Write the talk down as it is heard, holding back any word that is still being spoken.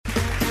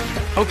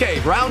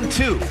Okay, round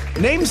two.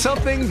 Name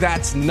something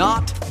that's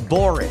not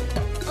boring.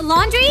 A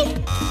laundry?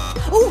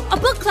 Ooh, a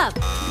book club.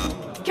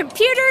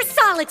 Computer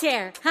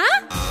solitaire,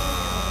 huh?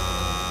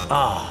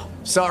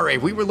 Sorry,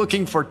 we were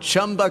looking for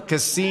Chumba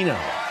Casino.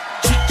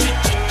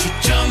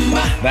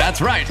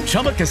 That's right.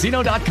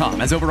 ChumbaCasino.com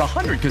has over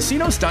 100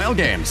 casino-style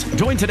games.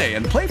 Join today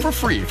and play for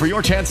free for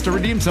your chance to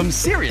redeem some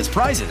serious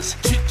prizes.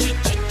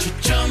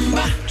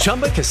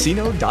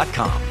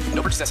 ChumbaCasino.com.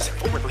 No purchase necessary.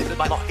 Void where prohibited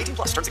by law. 18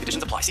 plus. Terms and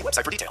conditions apply. See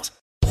website for details.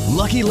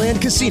 Lucky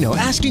Land Casino,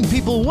 asking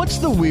people, what's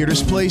the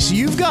weirdest place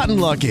you've gotten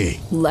lucky?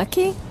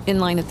 Lucky? In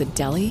line at the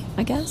deli,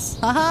 I guess?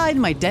 Aha, in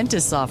my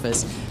dentist's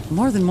office.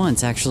 More than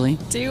once, actually.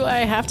 Do I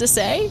have to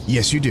say?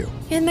 Yes, you do.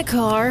 In the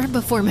car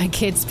before my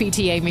kids'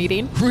 PTA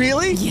meeting.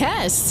 Really?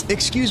 Yes.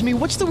 Excuse me,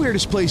 what's the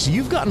weirdest place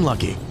you've gotten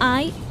lucky?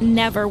 I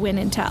never win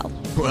and tell.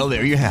 Well,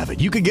 there you have it.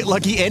 You can get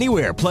lucky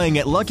anywhere, playing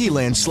at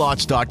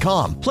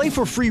LuckyLandSlots.com. Play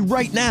for free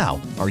right now.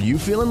 Are you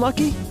feeling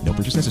lucky? No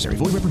purchase necessary.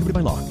 Void where prohibited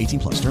by law. 18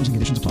 plus. Terms and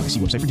conditions apply. See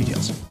website for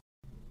details.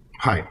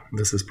 Hi,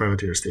 this is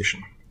Privateer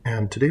Station,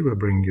 and today we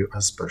bring you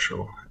a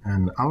special,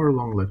 an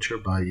hour-long lecture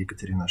by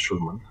Ekaterina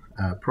Schulmann,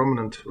 a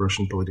prominent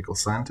Russian political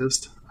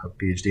scientist, a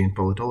PhD in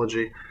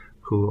politology,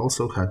 who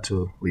also had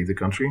to leave the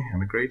country,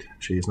 emigrate.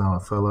 She is now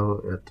a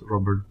fellow at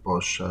Robert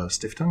Bosch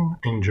Stiftung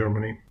in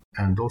Germany,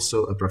 and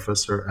also a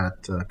professor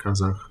at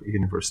Kazakh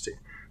University,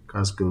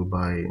 Kazgu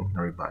by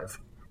Naribayev.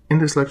 In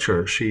this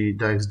lecture, she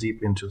dives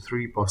deep into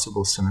three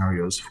possible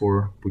scenarios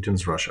for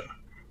Putin's Russia.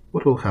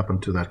 What will happen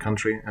to that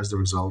country as the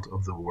result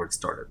of the war it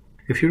started?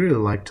 If you really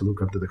like to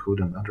look under the hood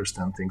and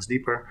understand things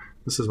deeper,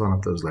 this is one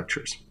of those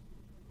lectures.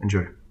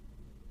 Enjoy.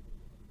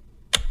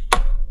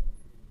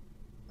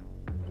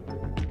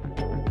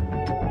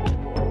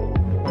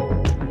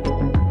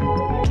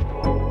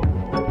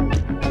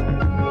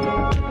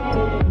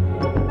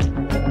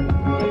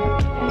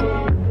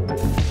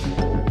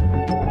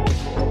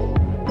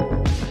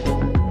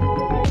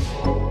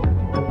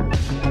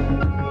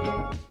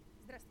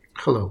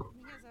 Hello.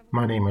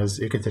 My name is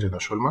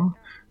Ekaterina Schulmann.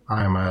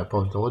 I am a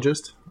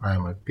politologist. I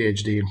am a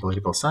PhD in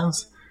political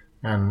science,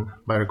 and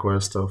by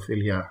request of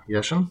Ilya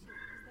Yashin,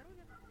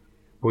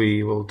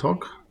 we will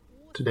talk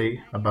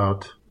today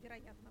about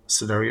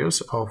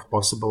scenarios of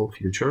possible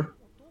future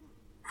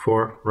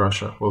for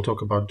Russia. We'll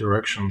talk about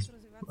directions,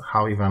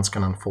 how events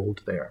can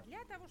unfold there.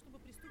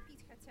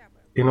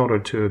 In order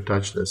to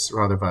touch this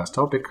rather vast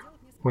topic,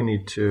 we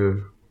need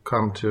to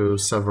come to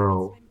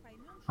several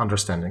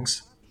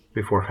understandings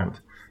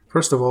beforehand.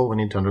 First of all, we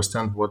need to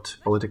understand what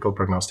political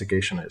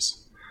prognostication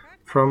is.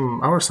 From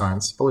our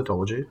science,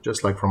 politology,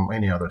 just like from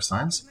any other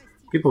science,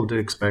 people do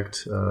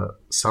expect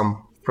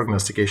some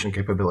prognostication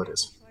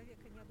capabilities.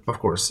 Of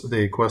course,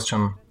 the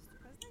question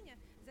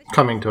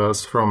coming to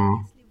us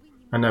from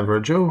an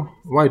average Joe,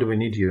 why do we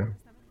need you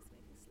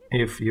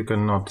if you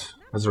cannot,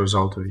 as a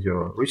result of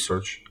your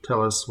research,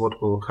 tell us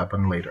what will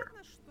happen later?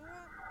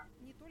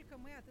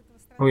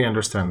 We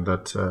understand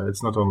that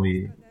it's not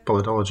only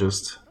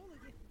politologists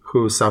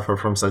who suffer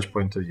from such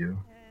point of view.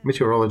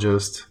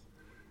 Meteorologists,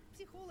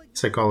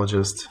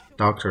 psychologists,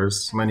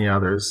 doctors, many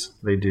others,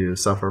 they do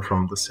suffer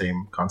from the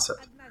same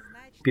concept.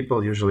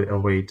 People usually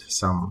await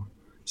some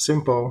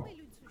simple,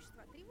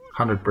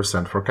 100%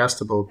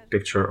 forecastable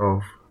picture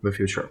of the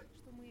future.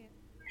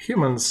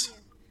 Humans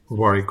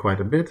worry quite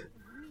a bit,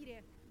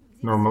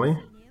 normally.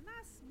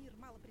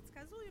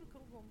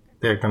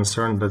 They're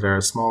concerned that there are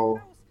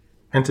small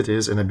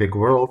entities in a big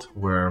world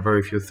where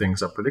very few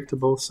things are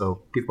predictable,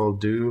 so people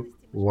do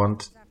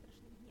want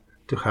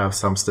to have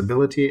some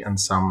stability and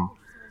some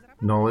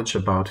knowledge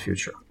about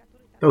future.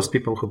 Those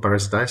people who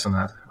parasitize on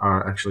that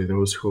are actually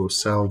those who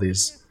sell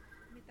these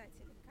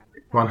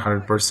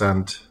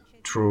 100%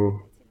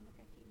 true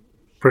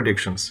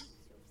predictions.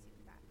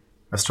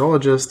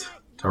 Astrologists,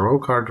 tarot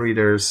card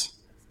readers,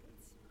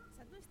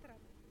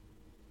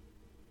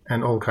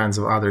 and all kinds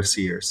of other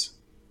seers.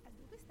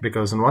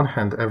 Because on one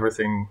hand,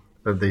 everything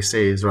that they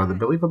say is rather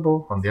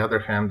believable, on the other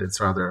hand, it's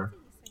rather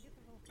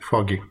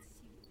foggy.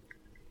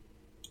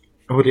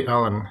 Woody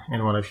Allen,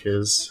 in one of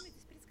his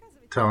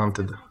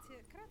talented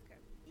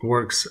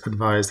works,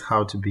 advised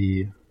how to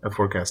be a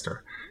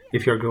forecaster.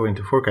 If you're going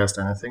to forecast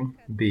anything,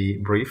 be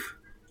brief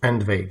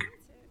and vague.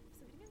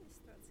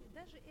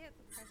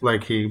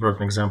 Like he brought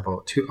an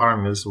example, two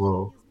armies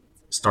will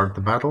start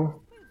the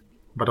battle,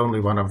 but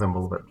only one of them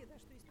will win.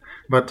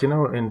 But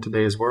in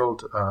today's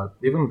world,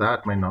 even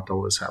that may not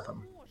always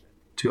happen.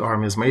 Two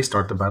armies may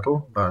start the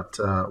battle, but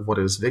what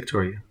is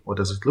victory? What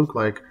does it look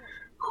like?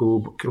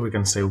 Who we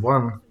can say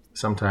won?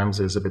 Sometimes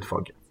is a bit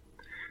foggy.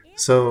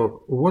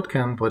 So what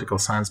can political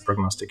science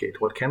prognosticate?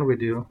 What can we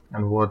do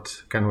and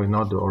what can we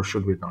not do or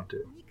should we not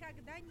do?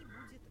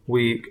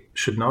 We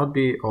should not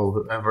be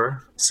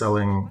ever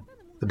selling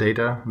the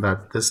data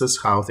that this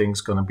is how things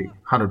gonna be,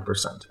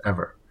 100%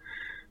 ever.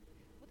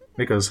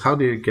 Because how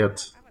do you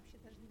get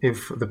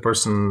if the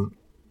person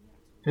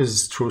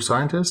is a true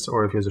scientist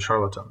or if he's a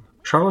charlatan?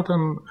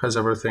 Charlatan has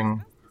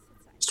everything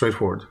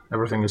straightforward,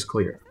 everything is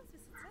clear.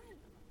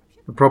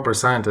 A proper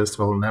scientist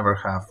will never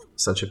have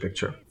such a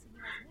picture.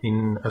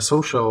 In a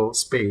social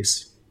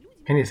space,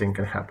 anything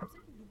can happen.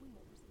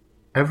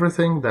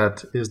 Everything that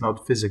is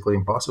not physically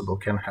impossible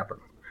can happen.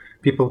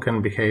 People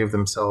can behave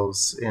themselves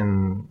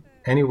in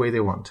any way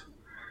they want.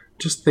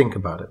 Just think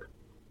about it.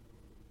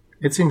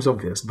 It seems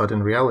obvious, but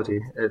in reality,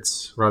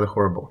 it's rather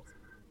horrible.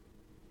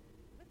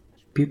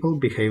 People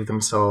behave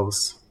themselves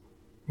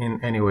in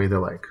any way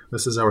they like.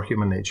 This is our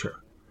human nature.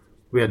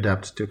 We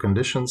adapt to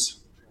conditions,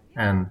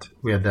 and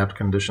we adapt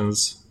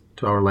conditions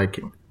to our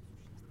liking.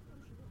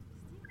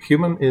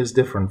 Human is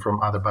different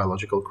from other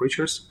biological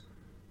creatures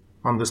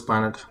on this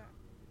planet.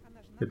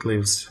 It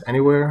lives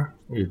anywhere,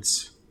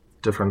 eats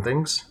different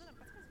things,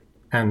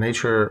 and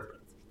nature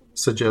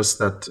suggests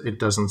that it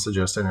doesn't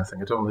suggest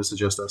anything. It only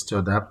suggests us to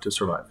adapt to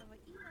survive.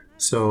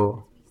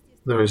 So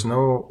there is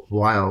no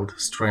wild,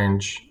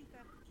 strange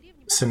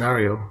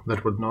scenario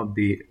that would not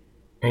be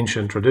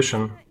ancient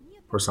tradition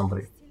for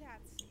somebody.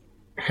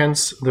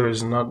 Hence, there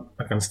is not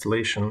a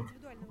constellation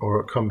or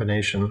a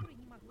combination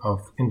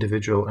of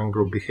individual and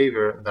group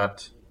behavior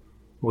that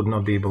would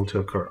not be able to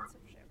occur.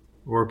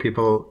 Were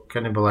people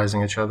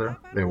cannibalizing each other?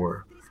 They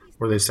were.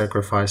 Were they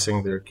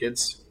sacrificing their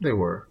kids? They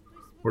were.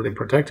 Were they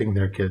protecting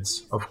their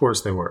kids? Of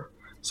course they were.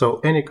 So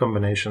any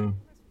combination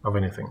of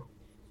anything.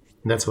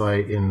 That's why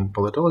in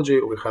politology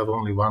we have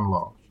only one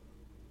law.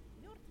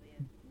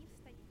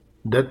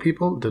 Dead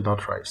people did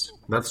not rise.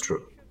 That's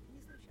true.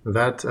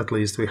 That at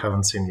least we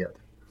haven't seen yet.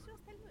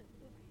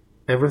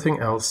 Everything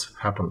else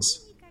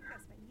happens.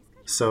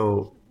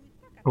 So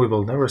we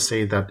will never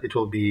say that it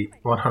will be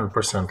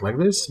 100% like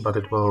this, but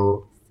it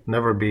will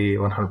never be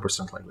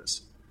 100% like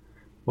this.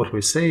 What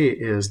we say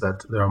is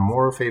that there are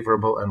more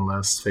favorable and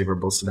less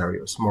favorable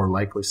scenarios, more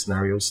likely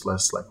scenarios,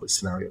 less likely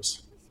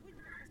scenarios.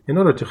 In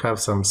order to have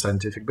some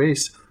scientific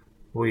base,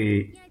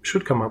 we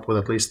should come up with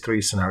at least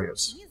 3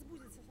 scenarios.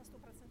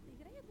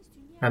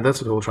 And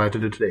that's what we'll try to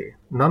do today.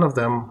 None of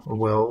them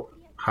will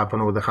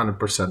happen with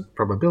 100%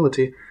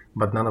 probability,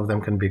 but none of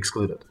them can be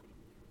excluded.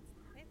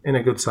 In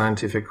a good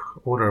scientific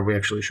order, we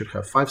actually should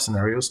have 5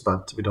 scenarios,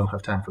 but we don't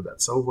have time for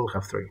that, so we'll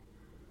have 3.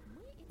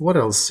 What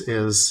else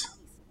is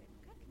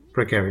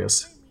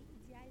precarious?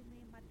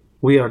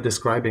 We are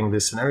describing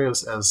these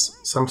scenarios as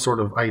some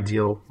sort of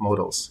ideal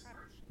models.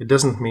 It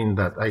doesn't mean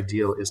that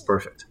ideal is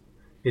perfect.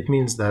 It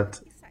means that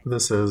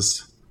this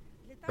is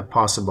a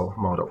possible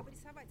model.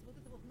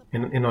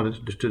 In order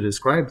to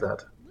describe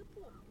that,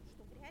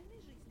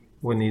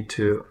 we need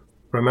to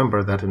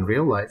remember that in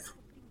real life,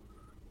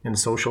 in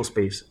social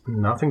space,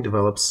 nothing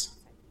develops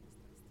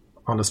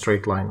on a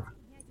straight line.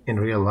 In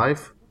real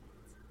life,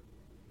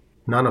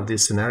 none of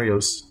these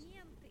scenarios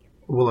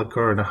will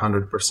occur in a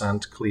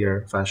 100%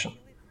 clear fashion.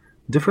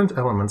 Different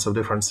elements of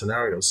different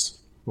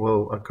scenarios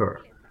will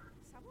occur,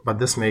 but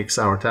this makes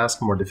our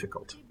task more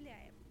difficult.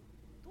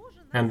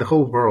 And the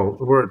whole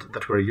word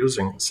that we're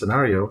using,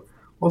 scenario,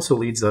 also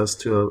leads us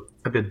to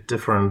a bit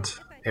different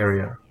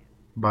area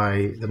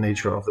by the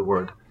nature of the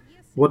word.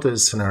 What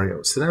is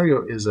scenario?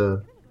 Scenario is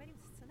a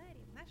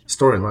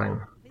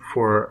storyline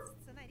for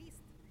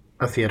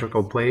a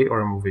theatrical play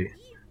or a movie.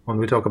 When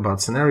we talk about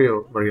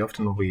scenario, very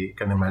often we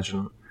can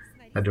imagine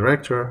a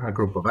director, a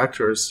group of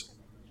actors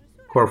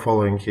who are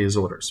following his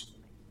orders.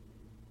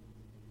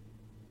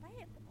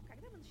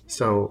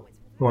 So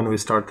when we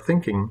start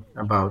thinking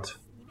about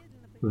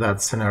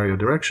that scenario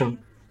direction,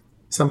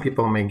 some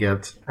people may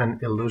get an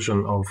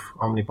illusion of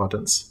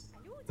omnipotence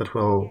that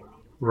will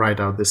write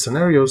out the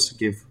scenarios,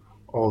 give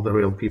all the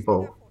real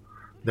people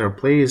their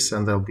plays,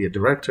 and there'll be a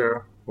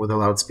director with a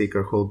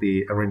loudspeaker who'll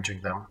be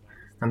arranging them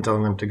and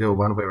telling them to go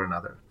one way or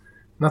another.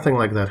 Nothing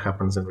like that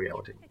happens in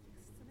reality.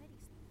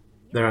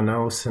 There are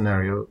no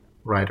scenario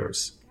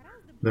writers.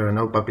 There are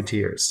no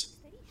puppeteers.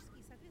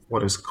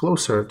 What is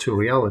closer to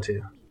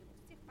reality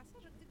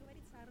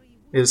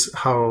is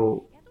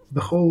how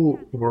the whole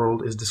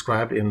world is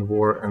described in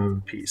War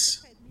and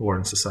Peace, War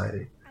and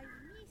Society.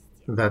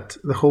 That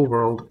the whole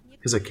world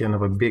is akin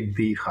of a big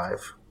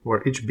beehive,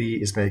 where each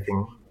bee is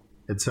making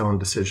its own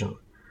decision.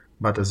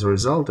 But as a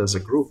result, as a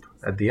group,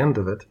 at the end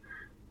of it,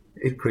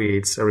 it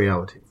creates a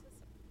reality.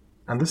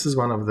 And this is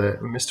one of the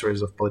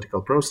mysteries of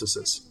political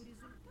processes,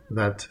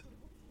 that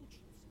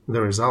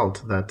the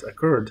result that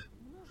occurred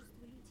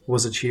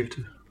was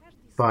achieved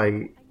by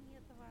a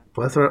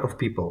plethora of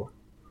people.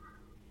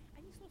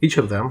 Each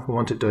of them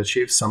wanted to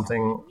achieve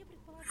something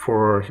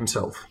for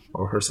himself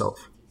or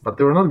herself, but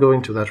they were not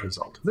going to that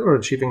result. They were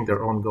achieving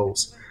their own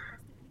goals.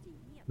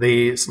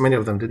 Many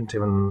of them didn't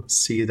even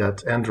see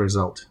that end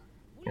result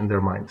in their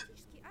mind.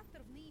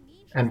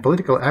 And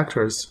political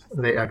actors,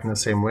 they act in the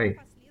same way.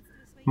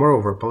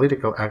 Moreover,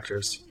 political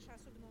actors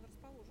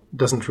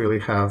doesn't really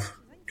have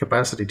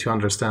capacity to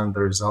understand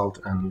the result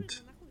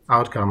and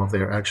outcome of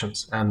their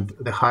actions. And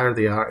the higher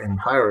they are in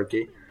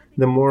hierarchy,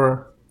 the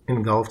more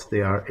engulfed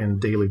they are in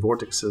daily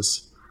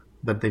vortexes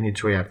that they need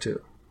to react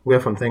to. We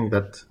often think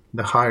that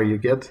the higher you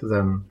get,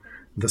 then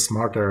the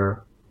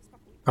smarter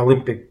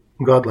Olympic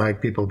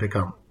godlike people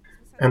become.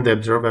 And they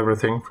observe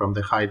everything from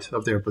the height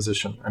of their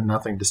position, and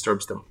nothing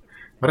disturbs them.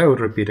 But I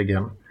would repeat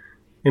again,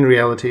 in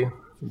reality,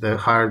 the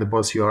higher the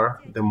boss you are,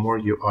 the more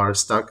you are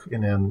stuck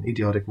in an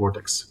idiotic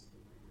vortex.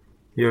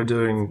 You're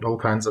doing all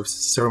kinds of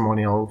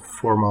ceremonial,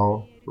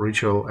 formal,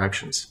 ritual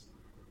actions.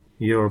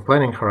 Your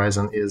planning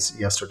horizon is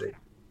yesterday.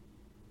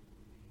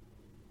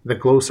 The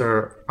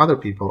closer other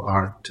people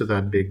are to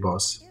that big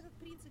boss,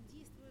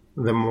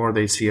 the more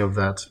they see of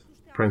that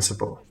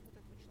principle,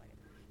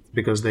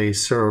 because they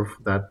serve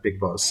that big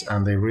boss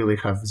and they really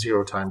have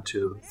zero time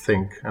to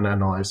think and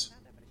analyze.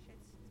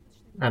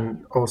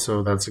 And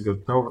also, that's a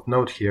good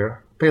note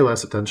here, pay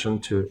less attention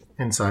to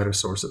insider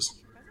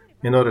sources.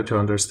 In order to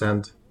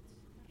understand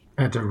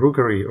at a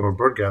rookery or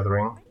bird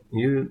gathering,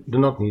 you do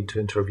not need to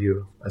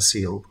interview a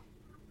seal,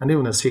 and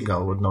even a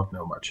seagull would not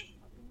know much.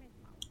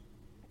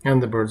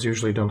 And the birds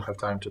usually don't have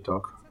time to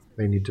talk.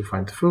 They need to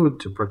find food,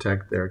 to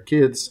protect their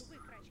kids,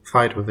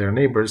 fight with their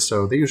neighbors,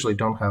 so they usually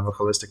don't have a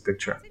holistic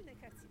picture.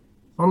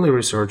 Only a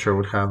researcher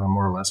would have a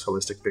more or less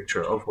holistic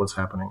picture of what's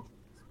happening.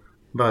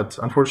 But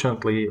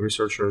unfortunately,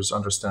 researchers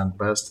understand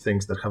best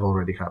things that have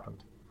already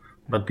happened.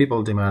 But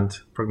people demand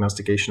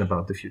prognostication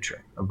about the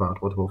future,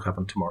 about what will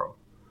happen tomorrow.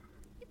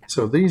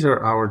 So these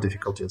are our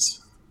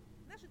difficulties.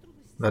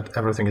 That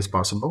everything is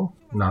possible,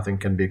 nothing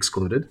can be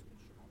excluded.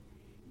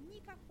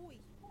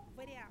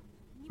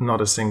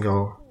 Not a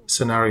single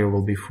scenario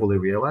will be fully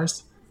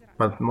realized,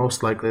 but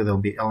most likely there'll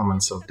be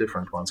elements of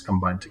different ones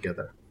combined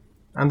together.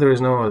 And there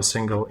is no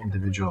single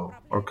individual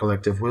or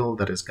collective will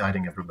that is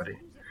guiding everybody.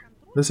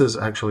 This is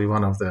actually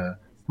one of the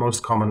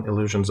most common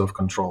illusions of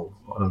control,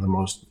 one of the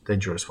most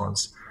dangerous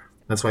ones.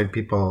 That's why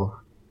people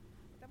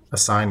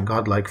assign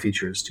godlike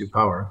features to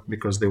power,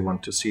 because they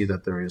want to see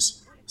that there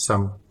is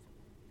some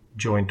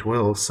joint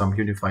will, some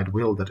unified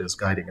will that is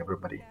guiding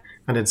everybody.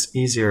 And it's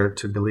easier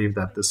to believe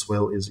that this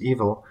will is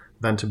evil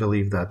than to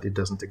believe that it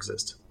doesn't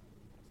exist.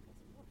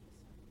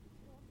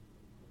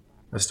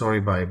 A story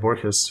by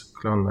Borges,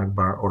 Clon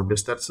Akbar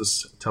Orbis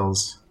Tertius,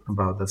 tells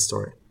about that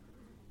story.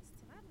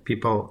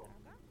 People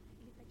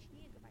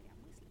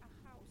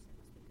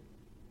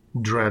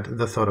dread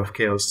the thought of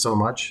chaos so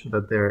much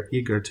that they're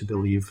eager to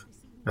believe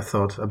a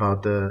thought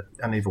about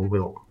an evil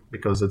will,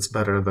 because it's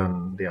better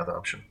than the other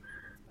option.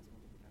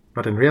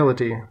 But in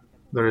reality,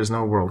 there is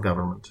no world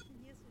government.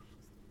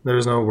 There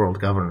is no world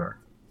governor.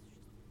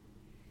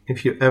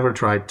 If you ever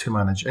tried to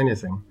manage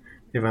anything,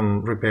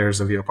 even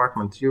repairs of your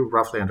apartment, you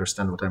roughly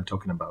understand what I'm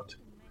talking about.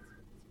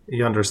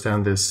 You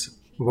understand these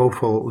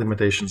woeful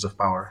limitations of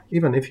power.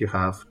 Even if you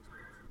have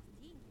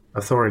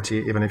authority,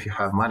 even if you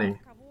have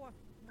money,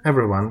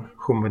 everyone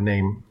whom we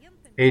name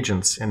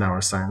agents in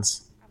our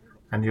science,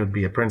 and you'd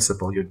be a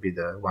principal, you'd be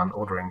the one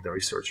ordering the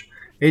research,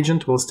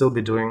 agent will still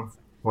be doing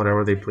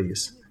whatever they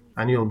please,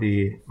 and you'll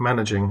be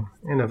managing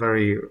in a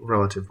very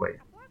relative way.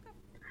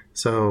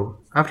 So,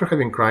 after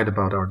having cried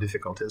about our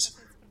difficulties,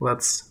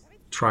 let's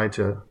try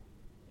to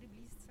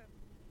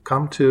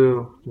come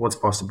to what's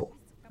possible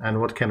and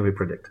what can we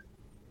predict.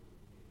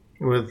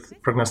 With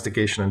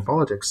prognostication in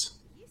politics,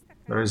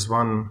 there is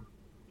one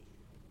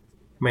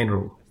main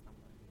rule.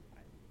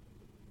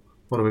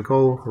 What do we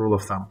call rule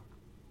of thumb?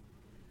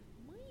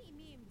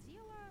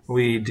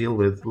 We deal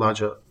with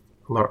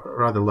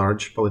rather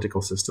large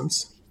political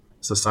systems,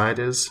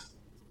 societies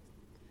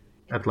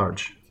at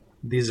large.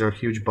 These are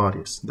huge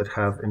bodies that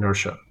have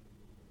inertia.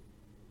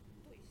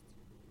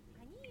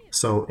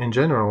 So, in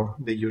general,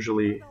 they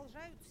usually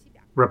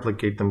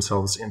replicate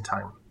themselves in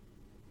time.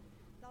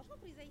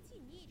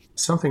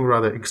 Something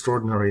rather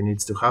extraordinary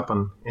needs to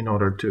happen in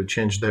order to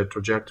change their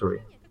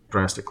trajectory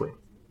drastically.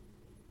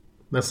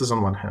 This is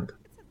on one hand.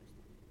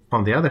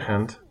 On the other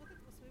hand,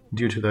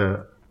 due to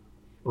the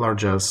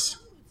largesse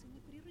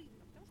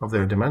of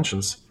their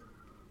dimensions,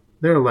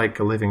 they're like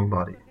a living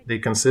body. They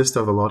consist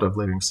of a lot of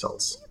living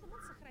cells.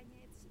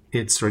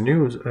 It's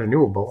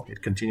renewable,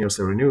 it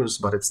continuously renews,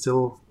 but it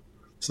still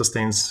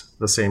sustains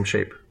the same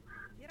shape.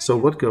 So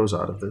what goes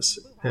out of this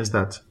is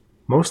that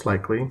most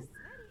likely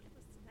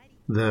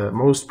the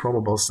most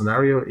probable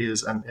scenario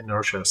is an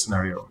inertia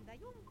scenario.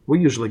 We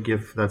usually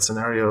give that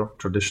scenario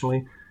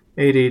traditionally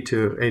 80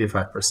 to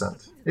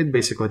 85%. It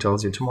basically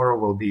tells you tomorrow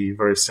will be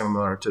very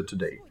similar to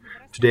today.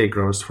 Today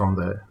grows from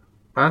the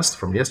past,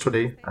 from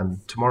yesterday,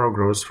 and tomorrow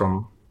grows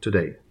from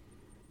today.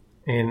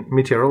 In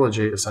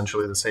meteorology,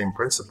 essentially the same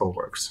principle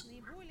works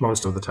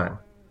most of the time.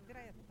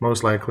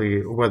 Most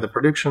likely, weather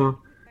prediction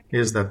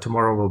is that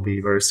tomorrow will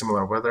be very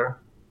similar weather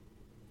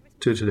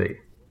to today.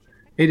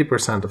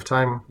 80% of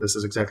time, this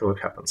is exactly what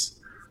happens.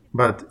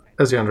 But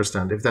as you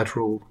understand, if that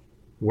rule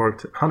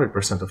worked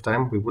 100% of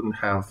time, we wouldn't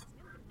have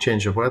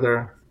change of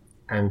weather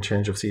and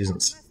change of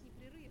seasons.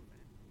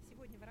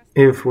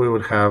 If we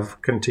would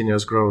have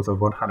continuous growth of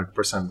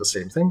 100% the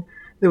same thing,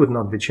 there would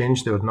not be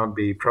change, there would not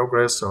be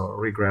progress or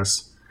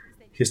regress,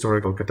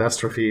 historical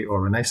catastrophe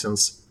or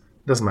renaissance,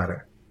 doesn't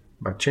matter.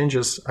 But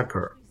changes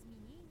occur.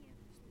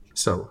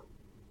 So,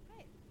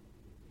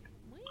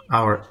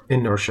 our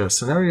inertia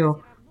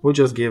scenario we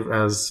just give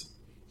as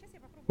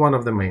one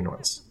of the main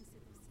ones.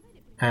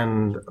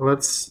 And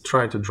let's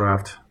try to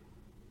draft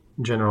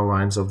general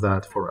lines of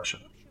that for Russia,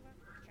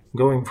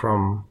 going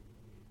from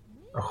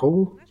a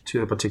whole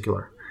to a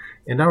particular.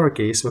 In our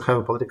case, we have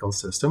a political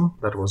system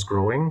that was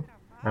growing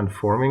and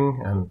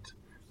forming and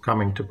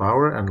coming to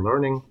power and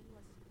learning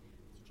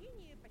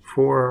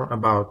for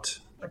about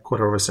a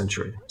quarter of a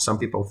century. Some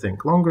people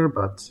think longer,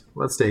 but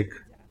let's take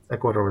a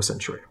quarter of a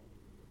century.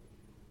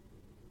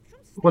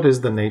 What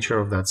is the nature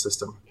of that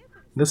system?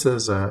 This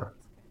is an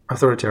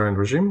authoritarian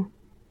regime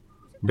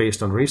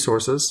based on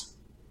resources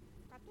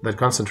that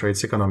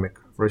concentrates economic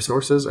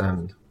resources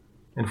and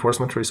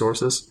enforcement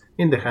resources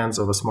in the hands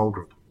of a small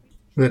group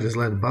that is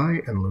led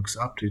by and looks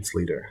up to its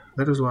leader.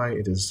 That is why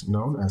it is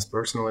known as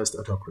personalist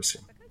autocracy.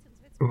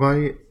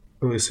 Why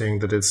are we saying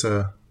that it's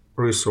a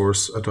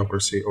resource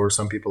autocracy, or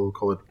some people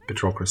call it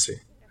petrocracy?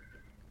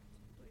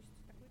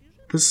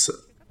 This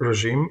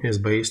regime is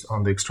based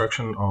on the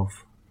extraction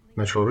of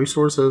natural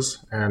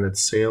resources and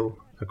its sale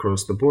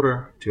across the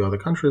border to other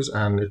countries,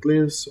 and it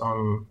lives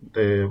on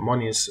the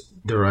monies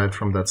derived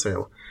from that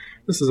sale.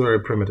 This is a very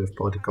primitive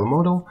political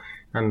model,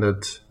 and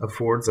that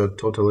affords a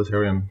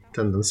totalitarian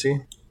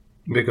tendency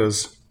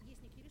because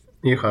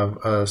you have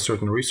a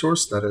certain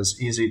resource that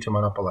is easy to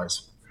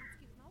monopolize.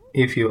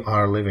 If you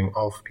are living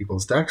off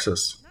people's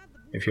taxes,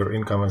 if your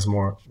income is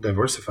more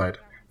diversified,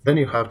 then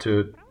you have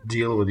to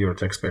deal with your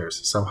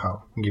taxpayers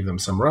somehow, give them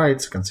some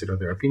rights, consider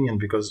their opinion,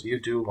 because you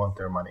do want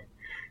their money.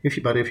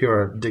 But if you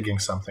are digging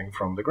something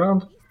from the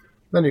ground,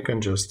 then you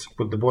can just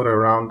put the border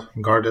around,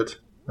 guard it,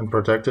 and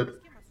protect it,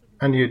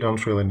 and you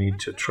don't really need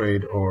to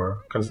trade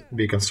or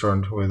be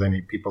concerned with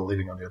any people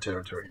living on your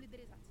territory.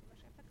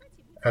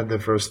 At the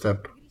first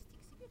step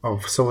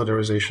of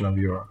solidarization of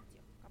your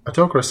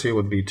autocracy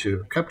would be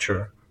to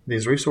capture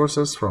these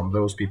resources from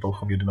those people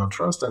whom you do not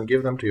trust and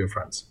give them to your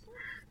friends.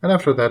 And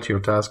after that,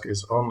 your task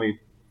is only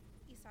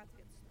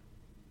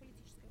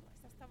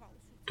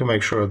to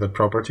make sure that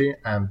property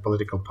and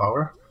political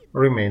power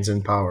remains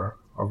in the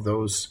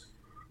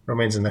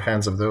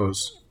hands of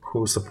those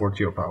who support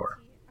your power.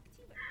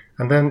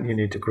 And then you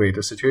need to create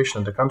a situation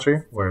in the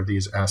country where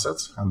these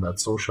assets and that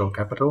social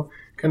capital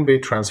can be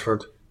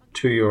transferred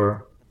to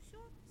your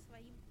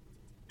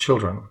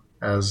children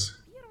as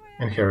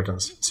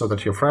inheritance, so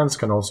that your friends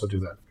can also do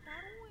that.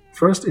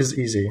 First is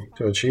easy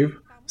to achieve.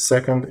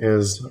 Second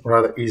is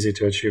rather easy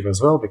to achieve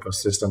as well,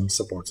 because system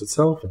supports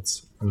itself,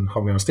 it's in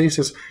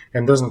homeostasis,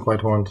 and doesn't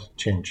quite want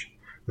change.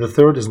 The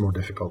third is more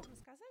difficult.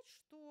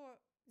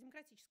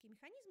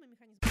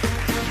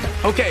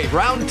 Okay,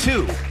 round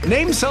two.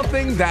 Name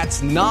something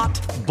that's not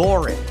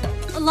boring.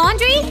 A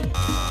laundry?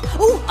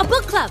 Ooh, a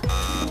book club.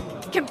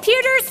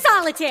 Computer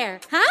solitaire,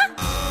 huh?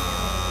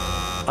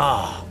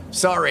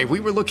 Sorry, we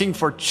were looking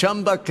for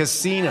Chumba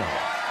Casino.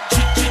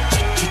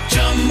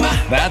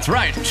 That's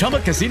right.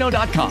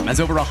 ChumbaCasino.com has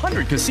over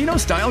 100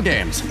 casino-style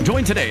games.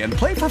 Join today and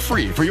play for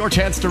free for your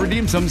chance to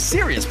redeem some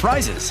serious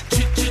prizes.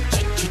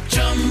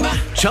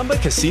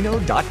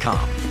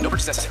 ChumbaCasino.com. No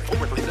purchase necessary. Void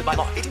where prohibited by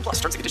law. 18 plus.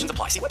 Terms and conditions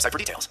apply. See website for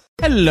details.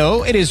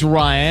 Hello, it is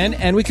Ryan,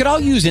 and we could all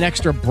use an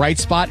extra bright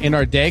spot in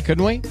our day,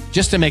 couldn't we?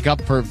 Just to make up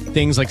for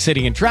things like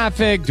sitting in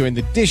traffic, doing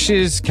the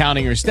dishes,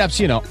 counting your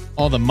steps,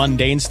 all the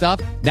mundane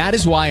stuff. That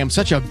is why I'm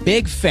such a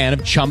big fan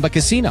of Chumba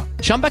Casino.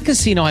 Chumba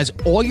Casino has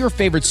all your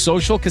favorite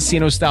social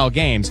casino-style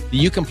games that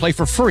you can play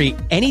for free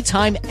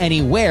anytime,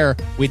 anywhere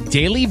with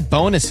daily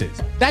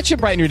bonuses. That should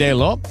brighten your day a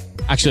little.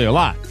 Actually, a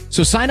lot.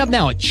 So sign up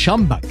now at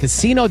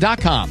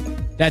ChumbaCasino.com.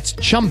 That's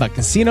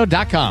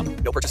ChumbaCasino.com.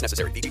 No purchase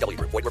necessary. VGW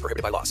Group. Void where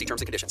prohibited by law. See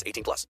terms and conditions.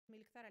 18 plus.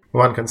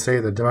 One can say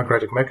the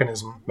democratic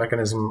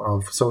mechanism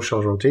of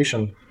social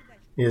rotation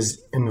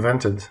is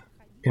invented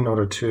in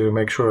order to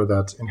make sure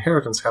that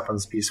inheritance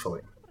happens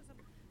peacefully.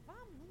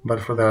 But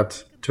for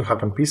that to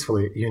happen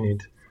peacefully, you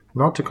need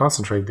not to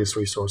concentrate these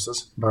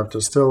resources, but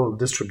to still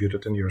distribute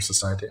it in your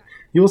society.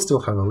 You will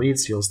still have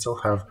elites, you'll still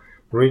have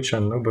rich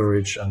and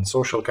uber-rich, and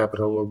social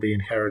capital will be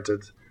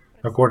inherited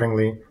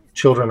accordingly.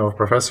 Children of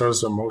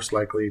professors are most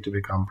likely to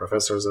become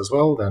professors as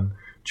well than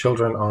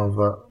children of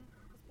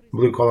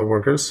blue-collar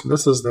workers.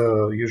 This is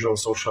the usual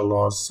social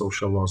laws of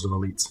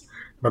elites.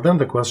 But then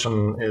the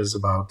question is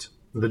about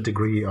the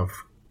degree of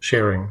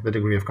sharing, the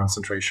degree of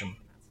concentration.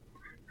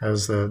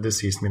 As the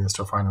deceased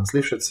Minister of Finance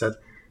Lifshitz said,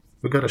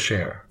 we got to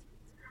share.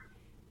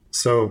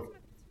 So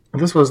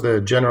this was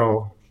the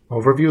general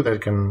overview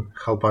that can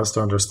help us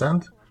to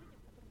understand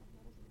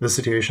the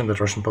situation that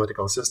Russian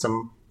political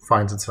system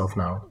finds itself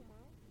now.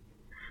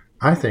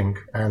 I think,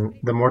 and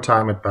the more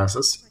time it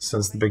passes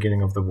since the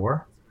beginning of the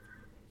war,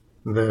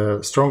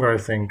 the stronger I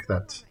think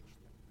that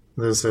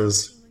this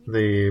is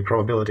the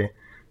probability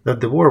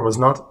that the war was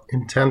not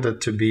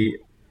intended to be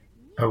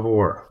a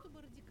war.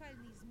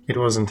 It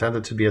was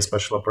intended to be a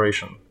special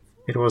operation.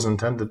 It was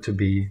intended to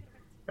be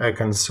a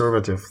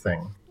conservative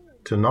thing,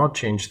 to not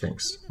change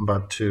things,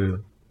 but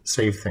to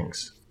save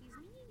things,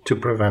 to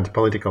prevent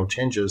political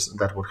changes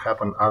that would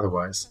happen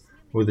otherwise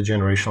with the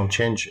generational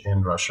change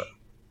in Russia.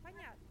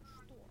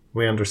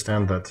 We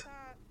understand that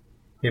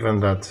even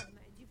that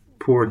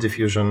poor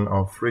diffusion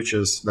of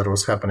riches that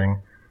was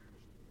happening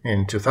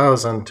in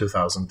 2000,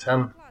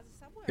 2010,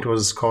 it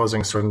was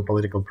causing certain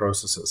political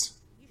processes.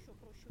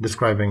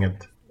 Describing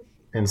it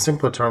in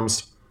simpler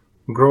terms,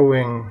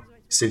 growing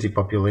city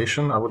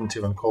population, I wouldn't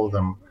even call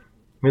them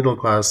middle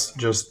class,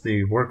 just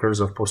the workers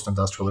of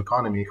post-industrial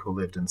economy who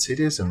lived in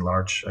cities and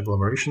large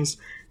agglomerations,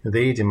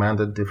 they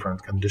demanded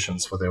different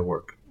conditions for their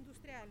work.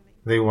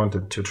 They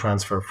wanted to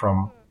transfer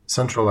from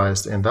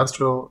centralized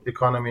industrial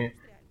economy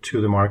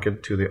to the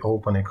market, to the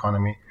open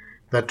economy.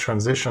 That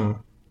transition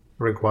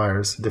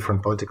requires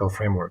different political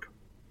framework.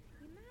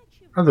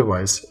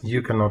 Otherwise,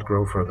 you cannot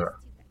grow further.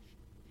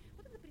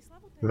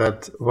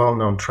 That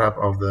well-known trap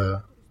of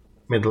the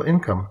middle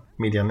income,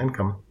 median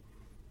income,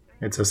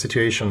 it's a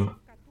situation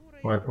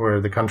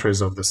where the countries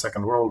of the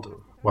second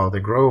world, while they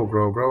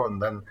grow,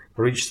 and then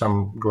reach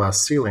some glass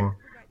ceiling.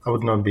 I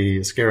would not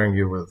be scaring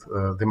you with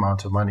the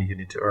amount of money you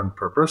need to earn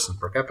per person,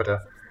 per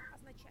capita,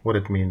 what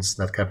it means,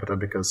 that capita,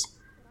 because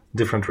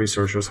different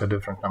researchers have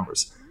different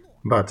numbers.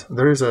 But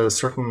there is a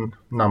certain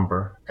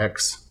number,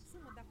 X,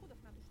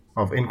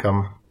 of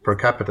income per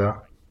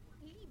capita,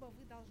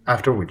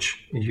 after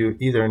which you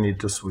either need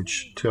to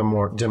switch to a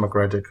more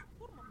democratic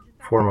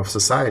form of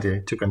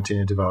society to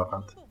continue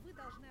development,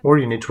 or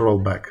you need to roll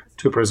back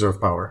to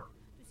preserve power.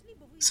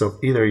 So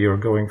either you're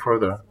going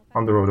further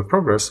on the road of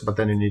progress, but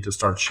then you need to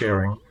start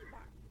sharing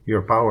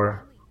your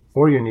power,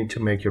 or you need to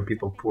make your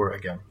people poor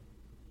again.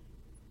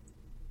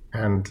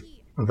 And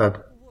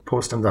that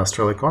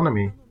post-industrial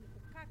economy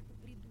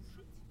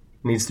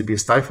needs to be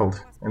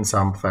stifled in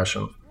some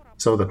fashion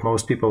so that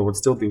most people would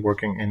still be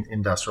working in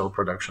industrial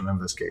production in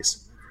this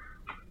case.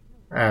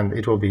 And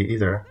it will be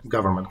either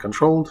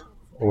government-controlled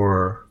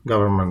or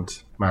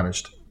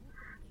government-managed.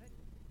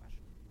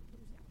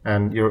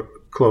 And your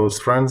close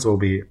friends will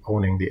be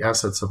owning the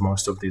assets of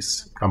most of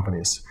these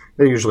companies.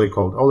 They're usually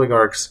called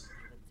oligarchs.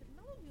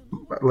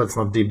 Let's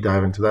not deep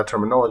dive into that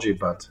terminology,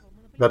 but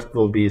that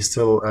will be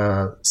still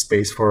a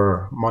space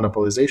for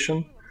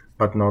monopolization,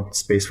 but not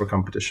space for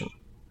competition.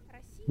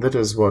 That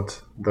is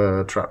what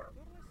the trap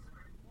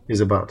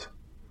is about.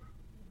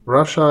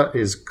 Russia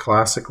is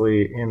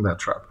classically in that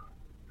trap.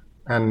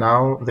 And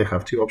now they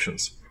have two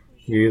options.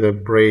 You either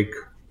break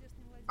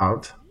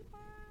out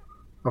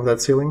of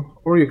that ceiling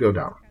or you go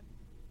down.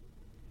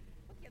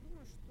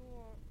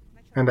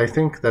 And I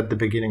think that the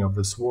beginning of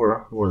this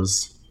war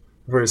was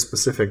very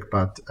specific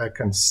but a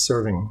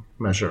conserving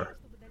measure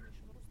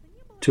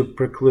to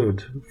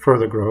preclude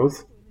further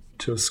growth,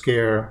 to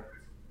scare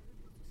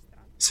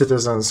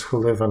citizens who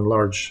live in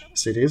large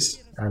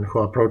cities and who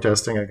are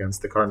protesting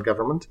against the current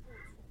government,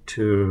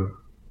 to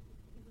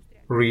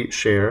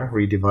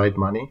redivide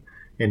money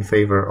in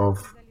favor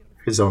of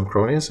his own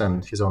cronies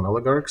and his own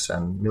oligarchs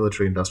and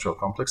military-industrial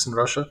complex in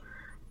Russia,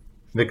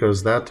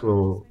 because that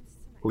will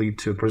lead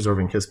to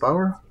preserving his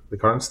power, the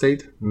current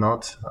state,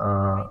 not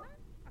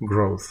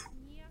growth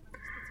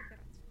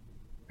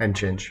and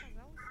change.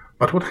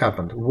 But what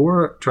happened?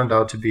 War turned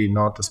out to be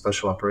not a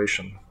special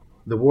operation.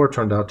 The war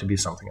turned out to be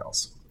something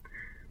else.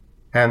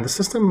 And the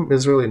system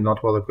is really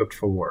not well equipped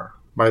for war.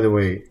 By the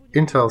way,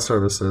 intel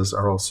services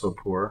are also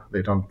poor.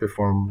 They don't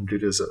perform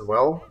duties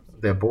well.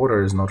 Their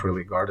border is not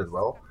really guarded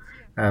well.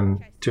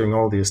 And during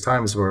all these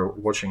times, we're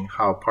watching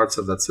how parts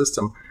of that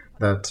system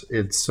that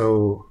it's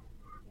so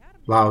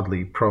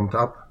loudly propped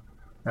up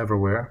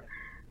everywhere,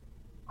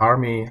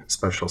 army,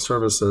 special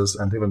services,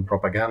 and even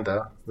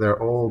propaganda,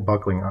 they're all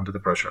buckling under the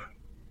pressure.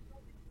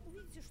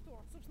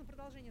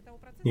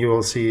 You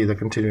will see the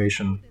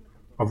continuation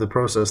of the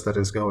process that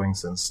is going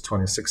since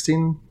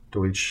 2016, to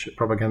which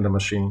propaganda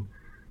machine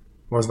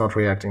was not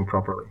reacting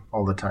properly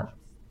all the time.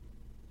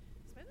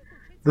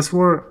 This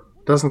war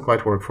doesn't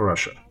quite work for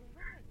Russia.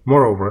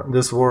 Moreover,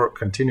 this war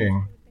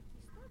continues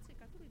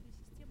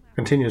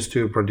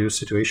to produce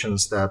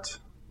situations that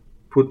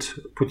put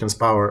Putin's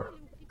power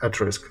at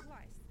risk.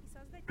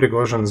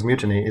 Prigozhin's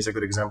mutiny is a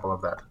good example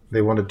of that.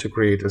 They wanted to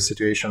create a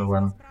situation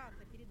when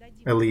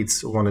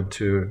elites wanted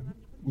to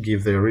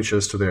give their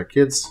riches to their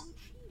kids,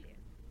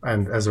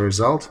 and as a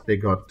result, they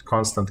got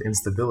constant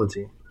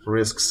instability,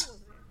 risks,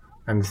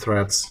 and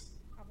threats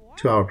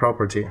to our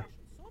property,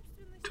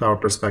 to our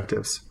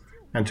perspectives,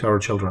 and to our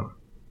children.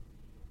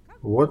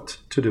 What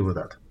to do with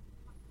that?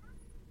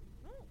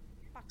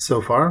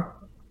 So far,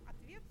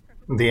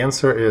 the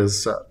answer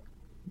is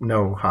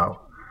no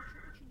how.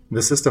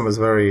 The system is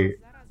very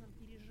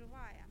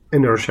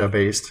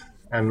inertia-based,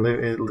 and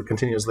it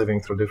continues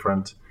living through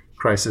different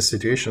crisis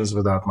situations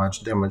without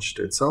much damage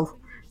to itself,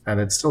 and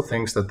it still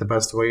thinks that the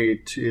best way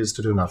is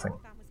to do nothing.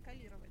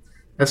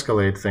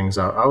 Escalate things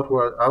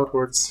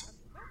outwards.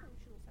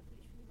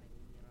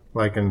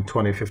 Like in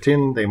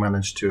 2015, they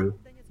managed to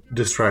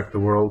distract the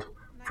world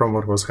from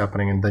what was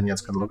happening in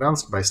Donetsk and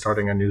Lugansk by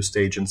starting a new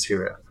stage in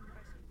Syria.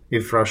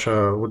 If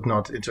Russia would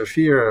not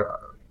interfere,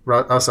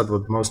 Assad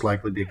would most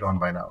likely be gone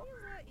by now.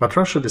 But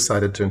Russia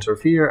decided to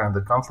interfere, and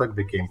the conflict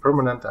became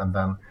permanent, and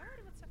then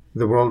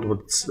the world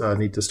would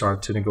need to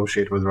start to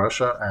negotiate with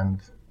Russia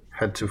and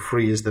had to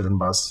freeze the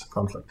Donbass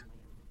conflict.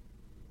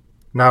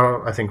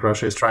 Now, I think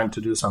Russia is trying to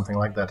do something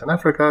like that in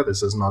Africa.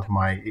 This is not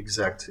my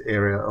exact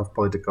area of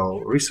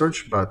political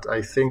research, but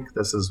I think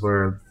this is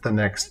where the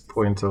next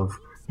point of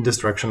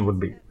distraction would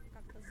be.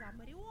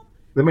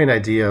 The main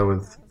idea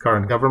with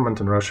current government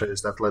in Russia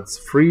is that let's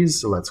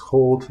freeze, let's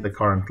hold the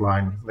current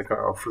line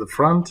of the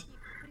front,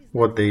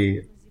 what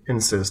they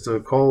insist, a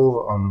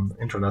call on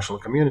international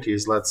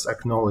communities: let's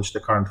acknowledge the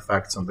current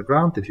facts on the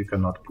ground. If you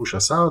cannot push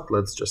us out,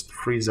 let's just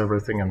freeze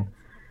everything and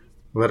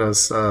let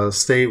us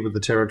stay with the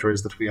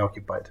territories that we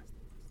occupied.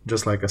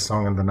 Just like a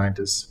song in the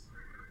 90s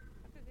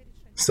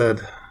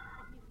said,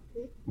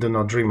 do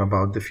not dream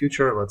about the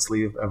future, let's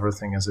leave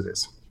everything as it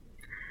is.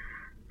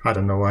 I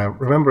don't know why I'm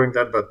remembering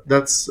that, but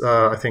that's,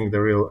 I think,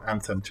 the real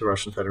anthem to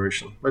Russian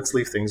Federation. Let's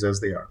leave things as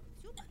they are.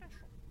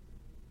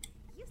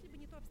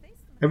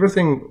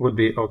 Everything would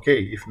be okay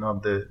if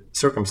not the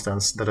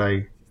circumstance that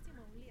I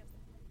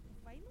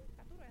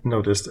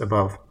noticed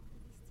above.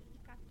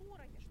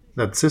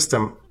 That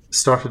system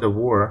started a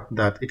war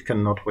that it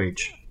cannot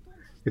wage.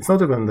 It's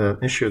not even the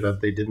issue that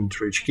they didn't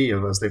reach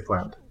Kiev as they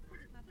planned.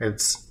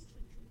 It's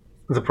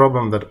the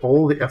problem that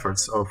all the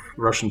efforts of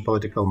Russian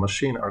political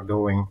machine are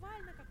going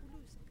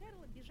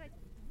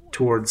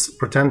towards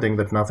pretending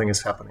that nothing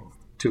is happening,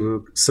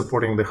 to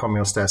supporting the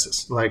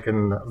homeostasis. Like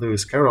in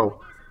Lewis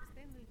Carroll,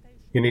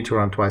 you need to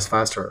run twice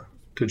faster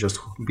to just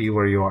be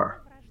where you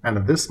are. And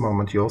at this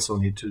moment, you also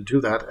need to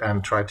do that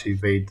and try to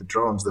evade the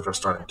drones that are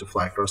starting to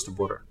fly across the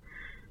border.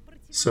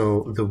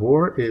 So the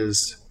war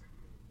is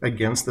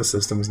against the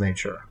system's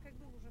nature.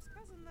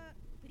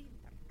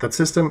 That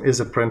system is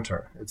a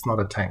printer, it's not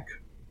a tank.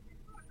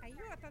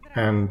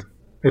 And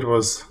it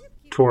was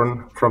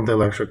torn from the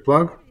electric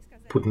plug,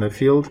 put in a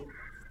field,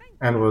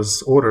 and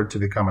was ordered to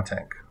become a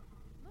tank.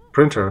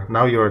 Printer,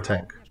 now you're a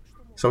tank.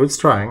 So it's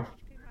trying,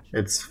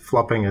 it's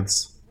flopping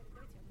its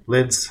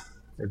lids,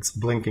 it's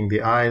blinking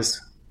the eyes,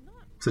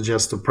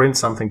 suggests to print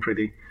something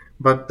pretty,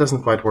 but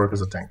doesn't quite work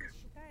as a tank.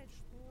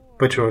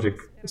 Patriotic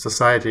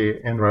society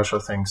in Russia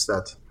thinks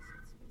that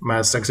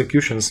mass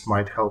executions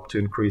might help to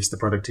increase the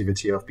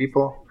productivity of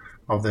people,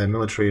 of the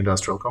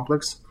military-industrial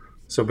complex.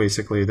 So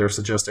basically, they're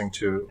suggesting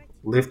to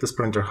lift the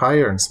sprinter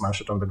higher and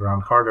smash it on the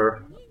ground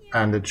harder,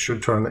 and it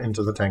should turn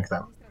into the tank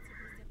then.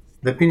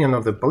 The opinion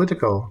of the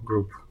political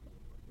group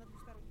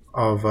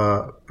of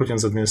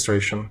Putin's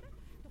administration,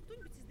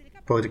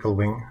 political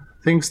wing,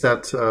 thinks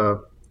that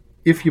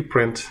if you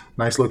print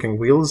nice-looking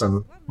wheels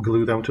and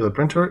glue them to the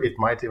printer, it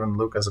might even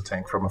look as a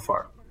tank from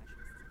afar.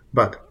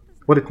 But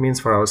what it means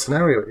for our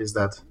scenario is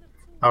that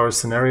our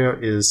scenario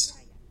is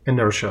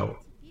inertial.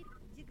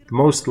 The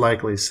most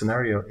likely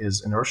scenario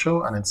is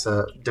inertial, and it's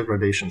a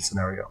degradation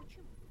scenario.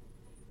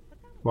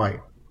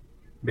 Why?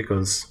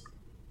 Because,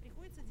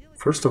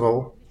 first of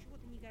all,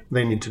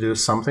 they need to do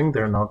something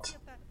they're not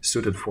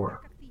suited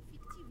for.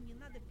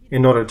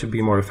 In order to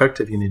be more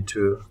effective, you need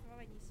to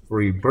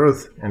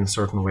rebirth in a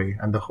certain way,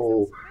 and the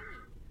whole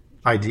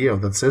idea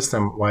of that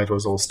system, why it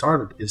was all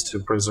started, is to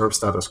preserve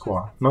status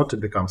quo, not to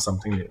become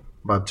something new,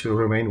 but to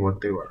remain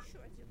what they were.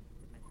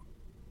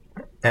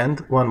 And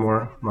one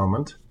more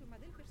moment,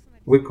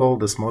 we call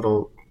this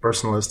model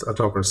personalist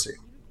autocracy.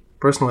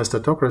 Personalist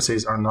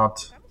autocracies are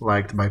not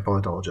liked by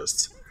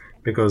politologists,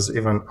 because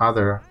even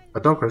other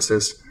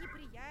autocracies,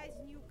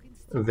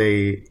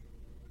 they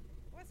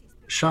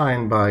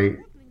shine by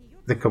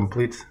the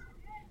complete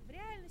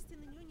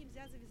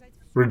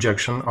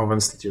rejection of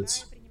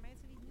institutes.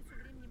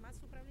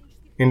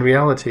 In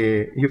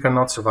reality, you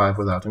cannot survive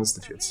without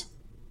institutes,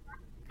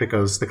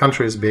 because the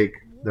country is big,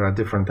 there are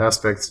different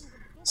aspects,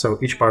 so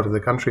each part of the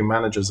country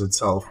manages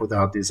itself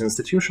without these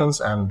institutions,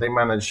 and they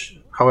manage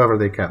however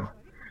they can.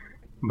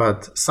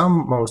 But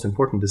some most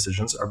important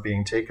decisions are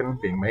being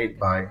made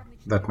by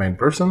that main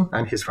person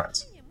and his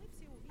friends.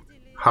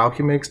 How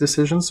he makes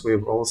decisions,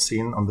 we've all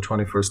seen on the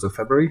 21st of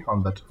February,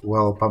 on that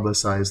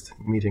well-publicized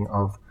meeting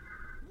of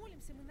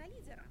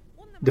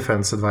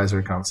Defense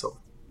Advisory Council.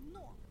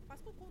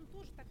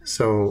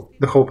 So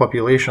the whole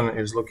population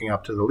is looking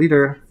up to the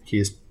leader. He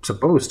is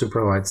supposed to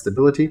provide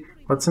stability,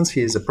 but since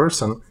he is a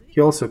person, he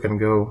also can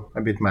go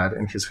a bit mad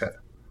in his head.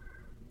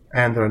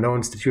 And there are no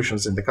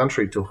institutions in the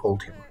country to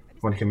hold him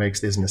when he makes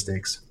these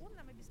mistakes.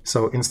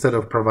 So instead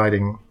of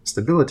providing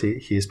stability,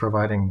 he is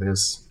providing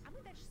these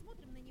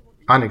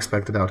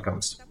unexpected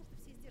outcomes.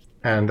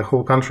 And the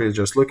whole country is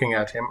just looking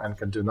at him and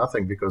can do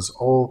nothing because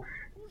all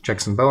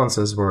checks and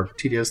balances were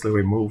tediously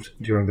removed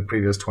during the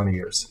previous 20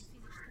 years.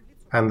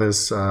 And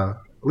this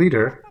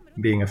leader,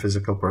 being a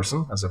physical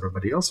person, as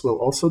everybody else, will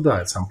also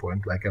die at some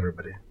point, like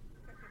everybody.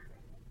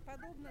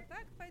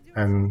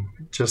 And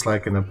just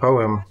like in a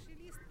poem,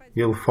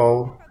 you'll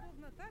fall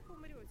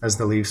as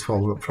the leaves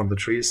fall from the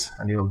trees,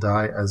 and you'll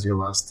die as your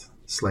last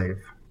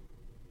slave.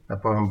 A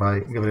poem by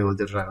Gavrila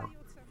Державин.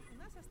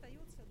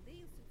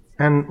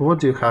 And what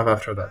do you have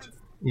after that?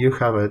 You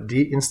have a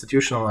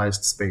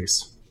deinstitutionalized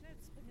space.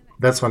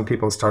 That's when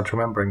people start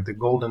remembering the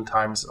golden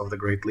times of the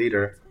great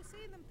leader.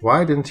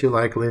 Why didn't you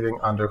like living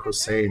under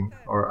Hussein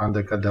or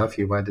under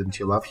Gaddafi? Why didn't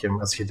you love him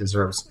as he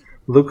deserves?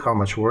 Look how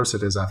much worse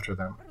it is after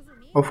them.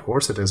 Of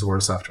course it is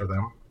worse after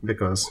them,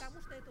 because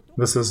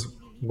this is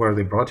where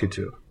they brought you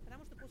to.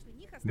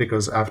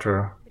 Because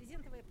after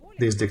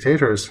these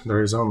dictators,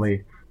 there is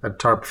only a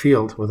tarp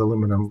field with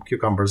aluminum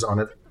cucumbers on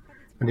it.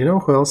 And you know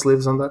who else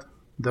lives on that?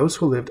 Those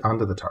who lived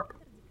under the tarp.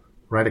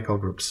 Radical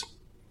groups.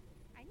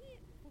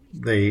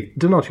 They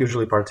do not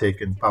usually partake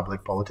in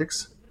public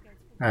politics,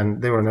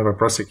 and they were never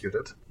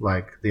prosecuted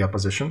like the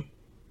opposition.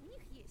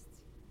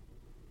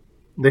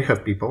 They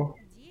have people,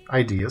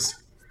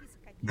 ideas,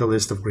 the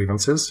list of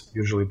grievances,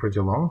 usually pretty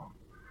long,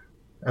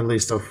 a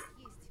list of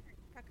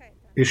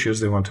issues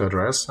they want to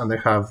address, and they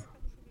have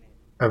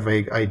a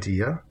vague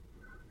idea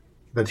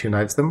that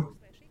unites them.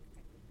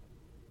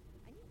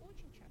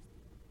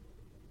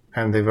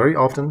 And they very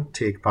often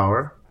take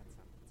power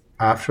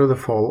after the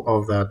fall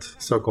of that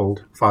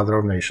so-called father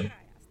of nation.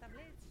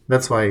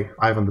 That's why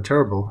Ivan the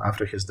Terrible,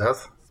 after his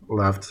death,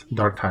 left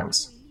dark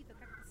times.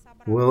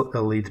 Will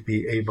elite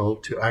be able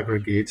to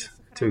aggregate,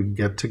 to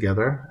get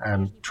together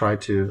and try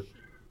to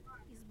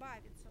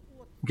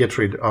get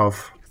rid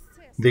of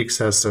the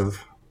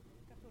excessive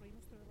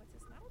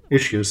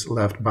issues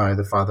left by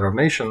the father of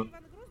nation?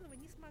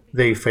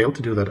 They failed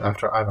to do that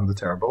after Ivan the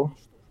Terrible.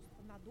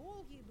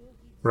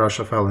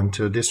 Russia fell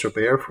into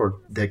disrepair for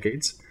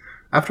decades.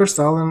 After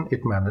Stalin,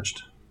 it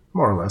managed,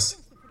 more or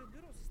less.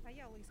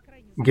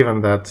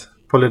 Given that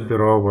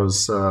Politburo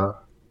was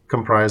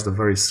comprised of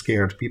very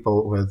scared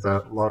people with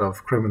a lot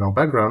of criminal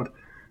background,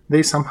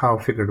 they somehow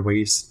figured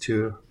ways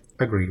to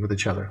agree with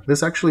each other.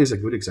 This actually is a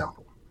good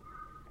example,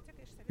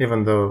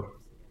 even though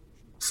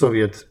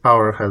Soviet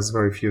power has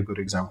very few good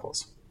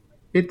examples.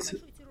 It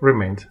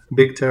remained.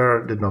 Big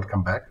terror did not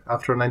come back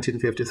after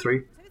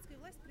 1953,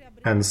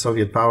 and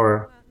Soviet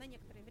power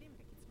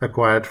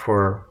acquired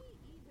for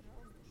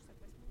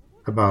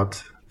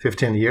about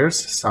 15 years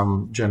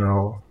some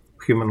general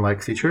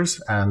human-like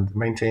features and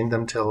maintained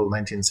them till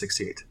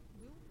 1968.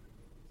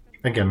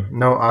 Again,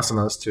 no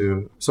asanas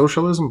to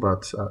socialism,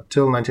 but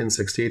till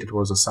 1968 it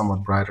was a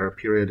somewhat brighter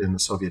period in the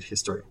Soviet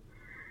history.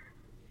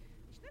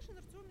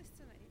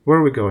 Where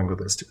are we going with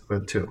this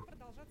too?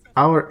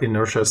 Our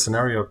inertia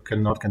scenario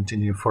cannot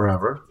continue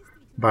forever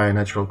by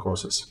natural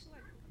causes,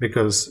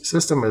 because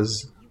system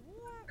is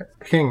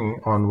hanging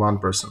on one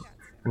person,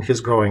 and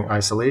his growing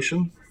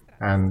isolation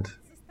and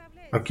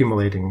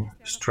accumulating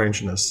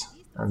strangeness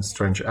and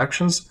strange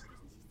actions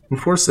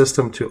enforce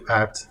system to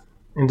act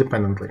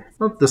independently.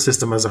 Not the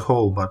system as a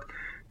whole, but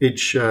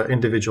each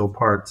individual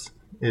part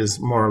is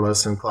more or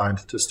less inclined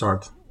to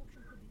start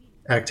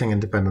acting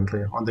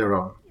independently on their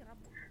own.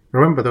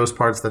 Remember, those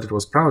parts that it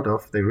was proud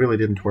of, they really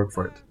didn't work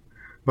for it.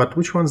 But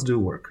which ones do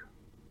work?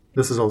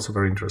 This is also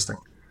very interesting.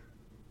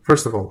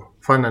 First of all,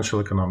 financial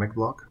economic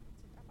bloc,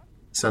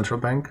 central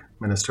bank,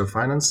 Ministry of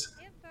Finance,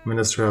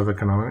 Ministry of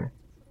Economy,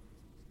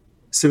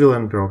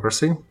 civilian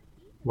bureaucracy,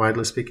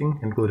 widely speaking,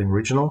 including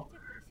regional,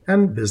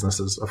 and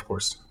businesses, of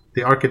course.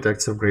 The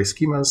architects of grey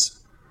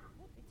schemas,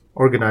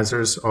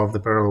 organizers of the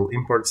parallel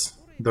imports,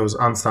 those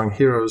unsung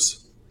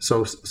heroes,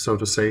 so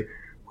to say,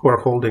 who are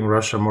holding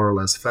Russia more or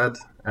less fed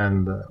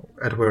and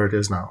at where it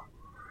is now,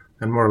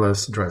 and more or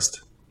less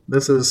dressed.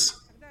 This is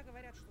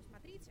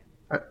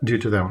due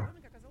to them.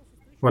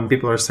 When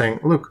people are saying,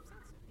 look,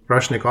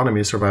 Russian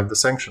economy survived the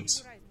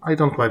sanctions, I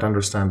don't quite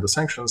understand the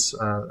sanctions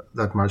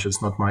that much.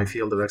 It's not my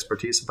field of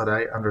expertise, but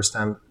I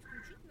understand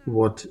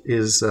what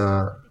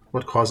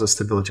causes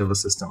stability of the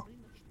system.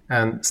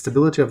 And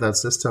stability of that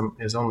system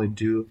is only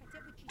due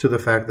to the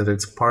fact that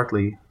it's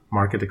partly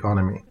market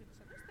economy,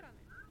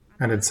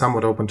 and it's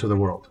somewhat open to the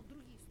world.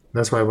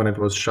 That's why when it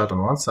was shut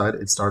on one side,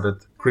 it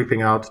started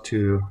creeping out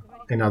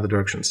in other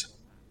directions.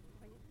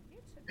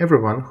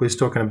 Everyone who is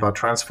talking about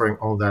transferring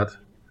all that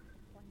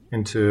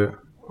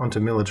onto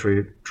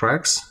military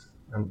tracks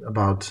and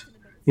about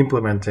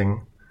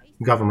implementing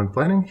government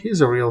planning,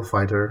 he's a real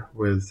fighter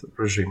with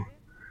regime,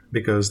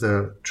 because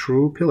the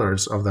true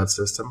pillars of that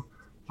system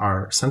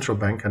are central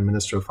bank and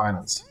Ministry of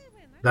Finance.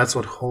 That's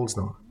what holds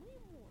them.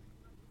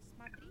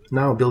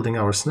 Now, building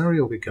our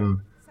scenario, we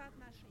can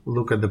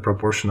look at the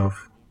proportion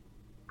of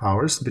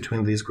powers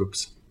between these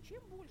groups.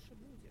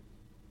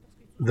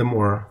 The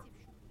more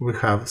we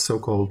have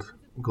so-called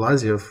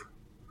Glaziev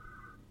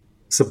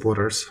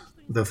supporters,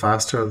 the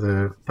faster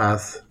the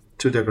path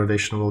to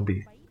degradation will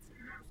be.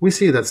 We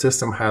see that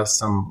system has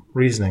some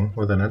reasoning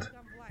within it.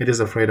 It is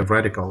afraid of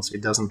radicals.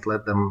 It doesn't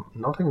let them,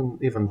 not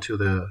even to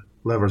the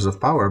levers of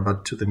power,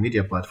 but to the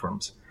media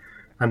platforms.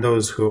 And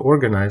those who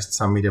organized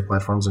some media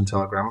platforms in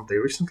Telegram, they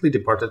recently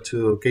departed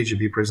to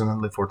KGB prison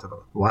in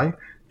Lefortovo. Why?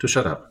 To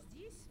shut up.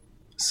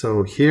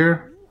 So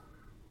here,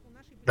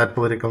 that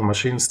political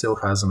machine still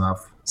has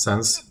enough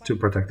sense to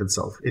protect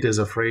itself. It is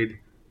afraid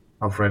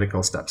of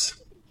radical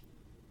steps.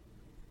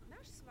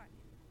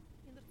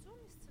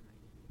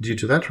 Due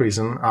to that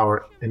reason,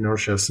 our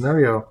inertia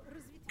scenario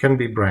can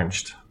be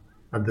branched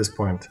at this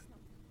point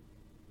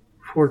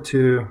for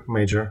two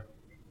major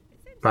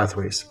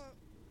pathways.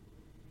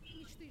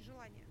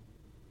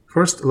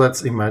 First,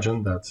 let's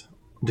imagine that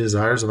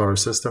desires of our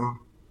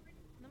system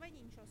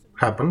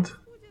happened.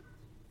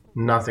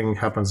 Nothing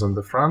happens on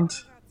the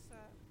front.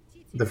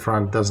 The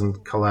front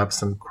doesn't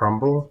collapse and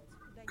crumble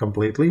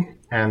completely,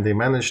 and they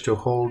manage to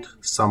hold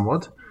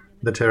somewhat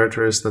the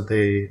territories that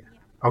they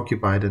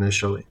occupied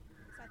initially.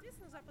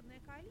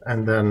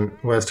 And then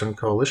Western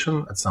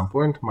coalition at some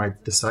point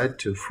might decide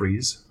to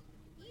freeze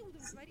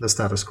the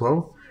status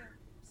quo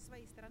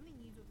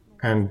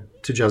and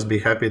to just be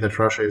happy that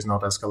Russia is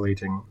not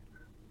escalating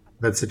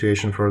that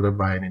situation further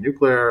by any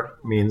nuclear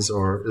means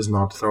or is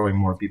not throwing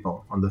more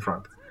people on the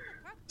front.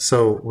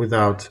 So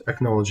without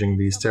acknowledging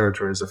these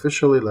territories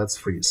officially, let's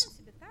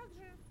freeze.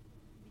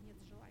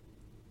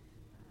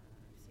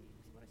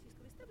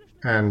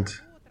 And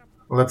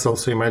let's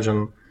also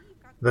imagine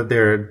that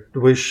their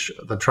wish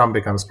that Trump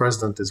becomes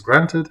president is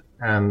granted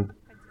and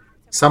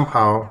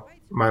somehow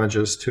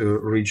manages to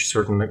reach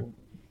certain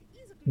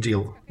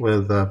deal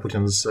with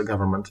Putin's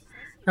government.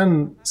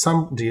 And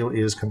some deal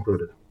is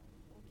concluded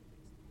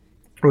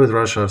with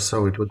Russia,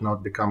 so it would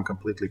not become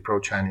completely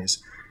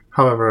pro-Chinese.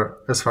 However,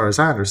 as far as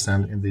I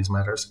understand in these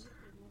matters,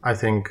 I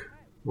think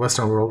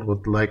Western world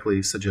would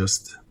likely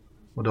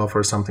would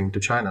offer something to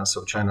China,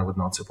 so China would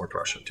not support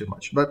Russia too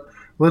much. But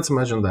let's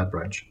imagine that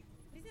branch.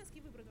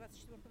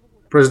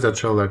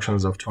 Presidential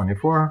elections of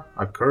 24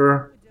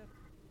 occur.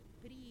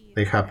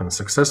 They happen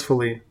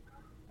successfully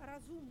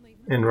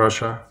in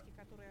Russia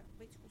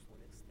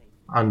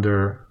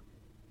under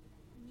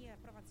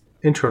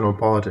internal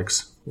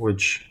politics,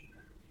 which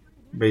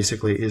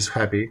basically is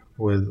happy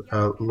with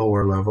a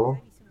lower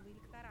level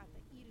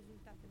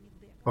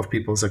of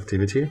people's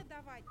activity,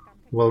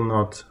 will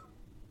not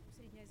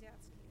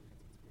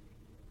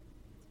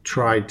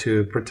try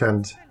to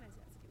pretend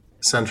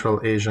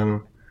Central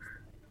Asian,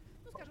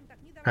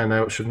 and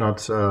I should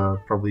not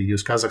probably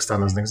use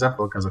Kazakhstan as an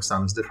example.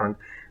 Kazakhstan is different,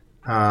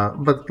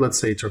 but let's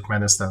say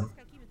Turkmenistan.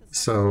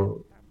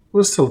 So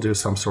we'll still do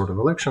some sort of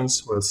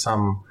elections with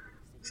some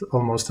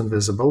almost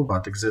invisible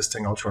but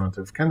existing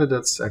alternative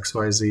candidates,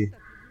 XYZ,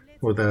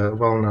 with a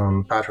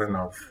well-known pattern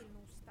of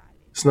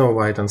Snow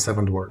White and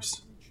Seven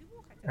Dwarfs.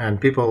 And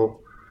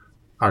people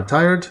are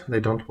tired, they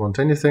don't want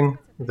anything,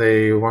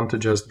 they want to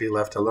just be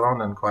left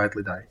alone and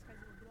quietly die.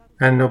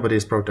 And nobody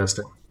is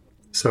protesting.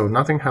 So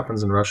nothing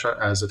happens in Russia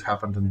as it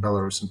happened in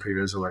Belarus in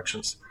previous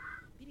elections.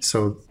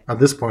 So at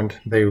this point,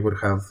 they would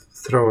have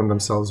thrown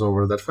themselves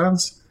over that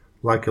fence,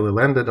 luckily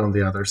landed on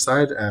the other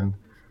side, and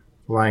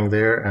lying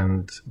there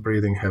and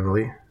breathing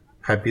heavily,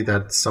 happy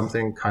that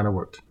something kind of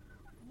worked.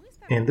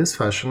 In this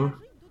fashion,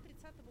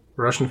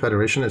 Russian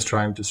Federation is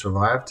trying to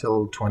survive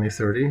till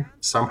 2030,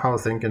 somehow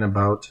thinking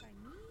about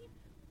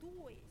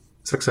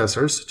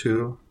successors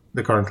to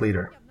the current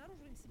leader.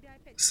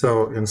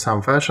 So in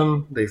some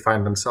fashion, they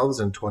find themselves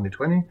in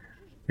 2020,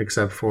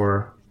 except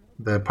for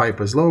the pipe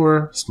is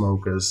lower,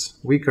 smoke is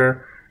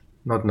weaker,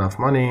 not enough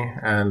money,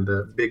 and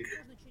the big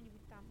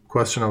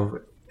question of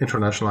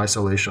international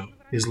isolation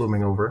is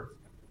looming over.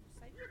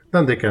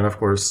 Then they can, of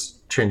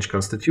course, change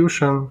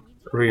constitution,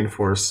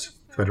 reinforce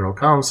Federal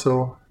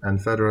Council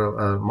and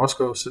federal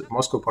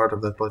Moscow part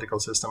of the political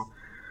system.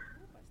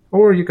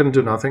 Or you can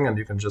do nothing and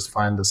you can just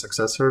find a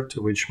successor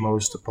to which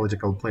most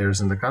political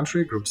players in the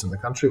country, groups in the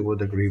country,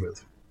 would agree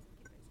with.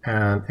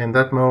 And in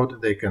that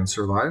mode, they can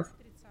survive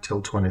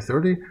till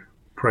 2030,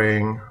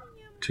 praying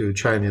to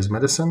Chinese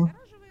medicine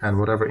and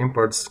whatever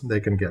imports they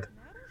can get.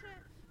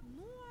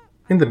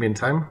 In the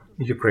meantime,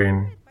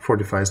 Ukraine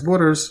fortifies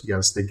borders.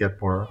 Yes, they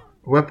get more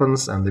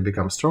weapons and they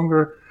become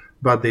stronger,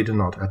 but they do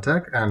not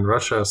attack, and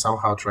Russia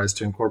somehow tries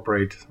to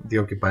incorporate the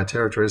occupied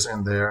territories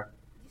in their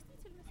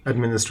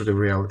administrative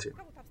reality.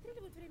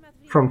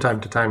 From time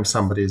to time,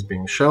 somebody is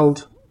being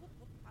shelled,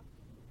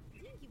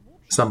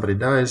 somebody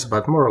dies,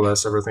 but more or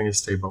less everything is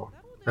stable.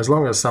 As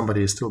long as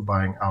somebody is still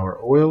buying our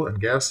oil and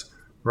gas,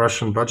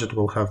 Russian budget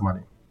will have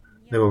money.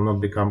 They will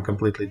not become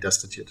completely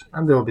destitute,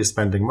 and they will be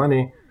spending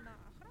money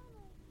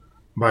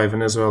by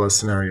Venezuela's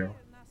scenario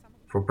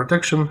for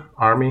protection,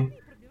 army,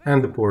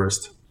 and the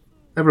poorest.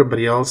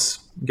 Everybody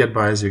else, get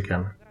by as you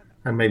can,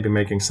 and maybe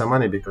making some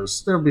money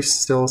because there will be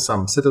still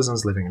some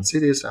citizens living in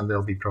cities and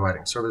they'll be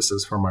providing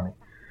services for money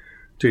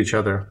to each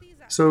other.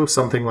 So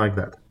something like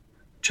that.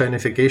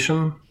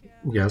 Chinification,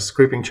 yes,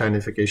 creeping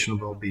Chinification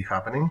will be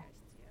happening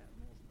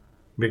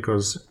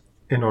because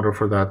in order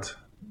for that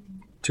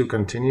to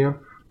continue,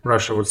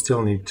 Russia would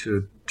still need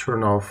to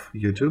turn off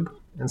YouTube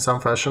in some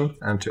fashion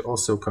and to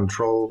also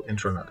control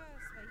internet.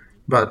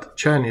 But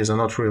Chinese are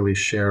not really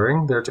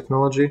sharing their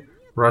technology.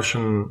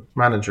 Russian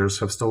managers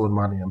have stolen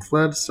money and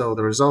fled, so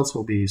the results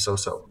will be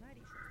so-so.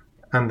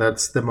 And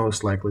that's the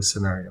most likely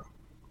scenario.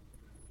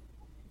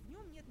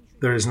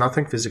 There is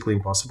nothing physically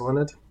impossible in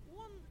it.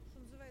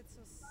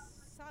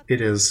 It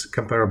is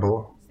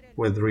comparable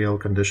with real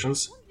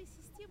conditions.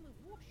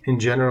 In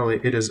general,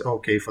 it is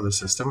okay for the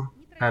system,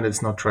 and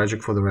it's not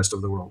tragic for the rest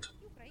of the world.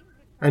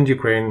 And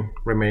Ukraine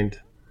remained.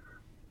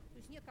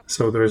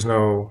 So there is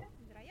no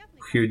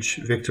huge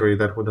victory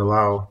that would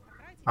allow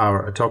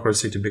our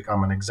autocracy to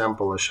become an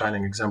example, a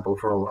shining example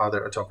for all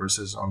other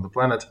autocracies on the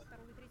planet.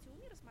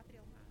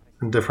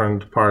 In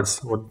different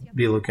parts would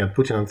be looking at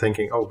Putin and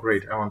thinking, oh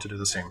great, I want to do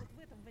the same.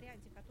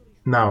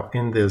 Now,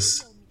 in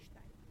this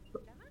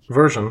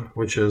version,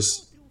 which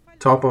is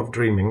top of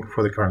dreaming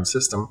for the current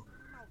system,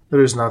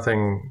 there is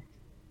nothing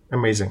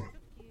amazing.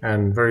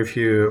 And very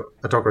few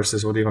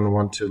autocracies would even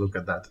want to look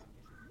at that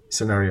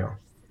scenario.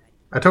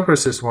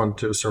 Autocracies want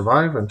to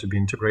survive and to be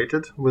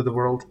integrated with the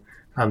world,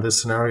 and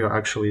this scenario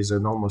actually is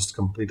an almost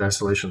complete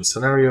isolation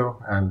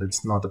scenario, and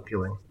it's not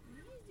appealing.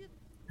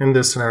 In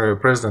this scenario,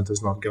 president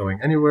is not going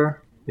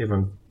anywhere.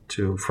 even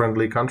to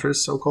friendly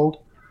countries, so-called.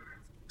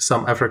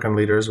 Some African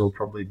leaders will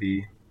probably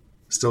be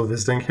still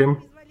visiting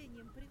him.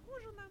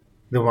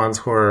 The ones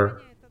who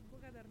are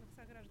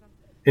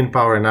in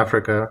power in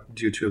Africa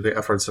due to the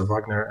efforts of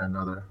Wagner and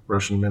other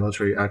Russian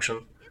military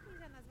action.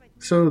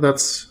 So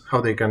that's how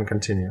they can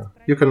continue.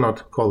 You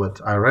cannot call it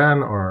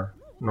Iran or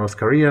North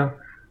Korea.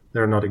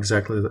 They're not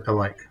exactly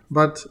alike,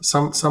 but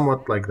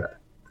somewhat like that.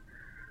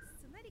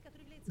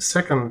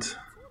 Second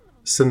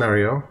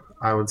scenario,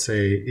 I would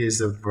say,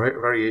 is a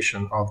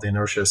variation of the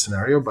inertia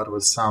scenario, but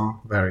with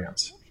some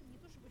variance.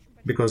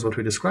 Because what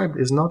we described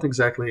is not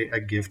exactly a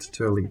gift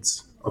to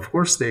elites. Of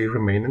course, they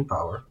remain in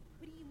power.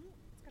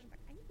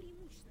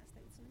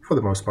 For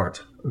the most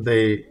part.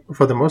 They,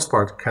 for the most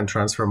part, can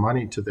transfer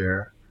money to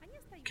their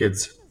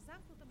kids,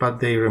 but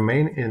they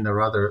remain in a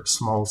rather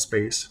small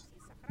space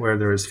where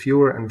there is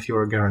fewer and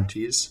fewer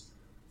guarantees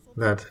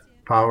that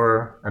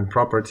power and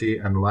property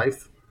and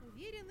life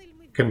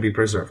can be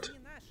preserved.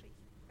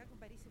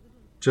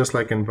 Just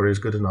like in Boris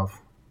Godunov.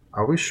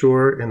 Are we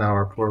sure in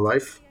our poor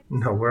life?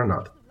 No, we're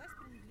not.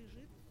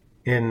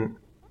 In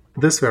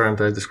this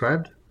variant I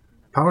described,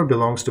 power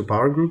belongs to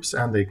power groups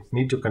and they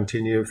need to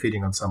continue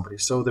feeding on somebody,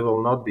 so there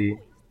will not be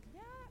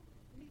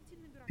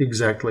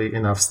exactly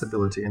enough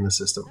stability in the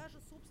system.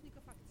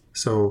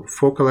 So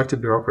for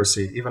collective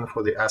bureaucracy, even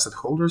for the asset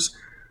holders,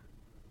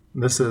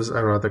 this is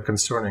a rather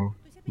concerning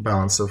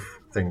balance of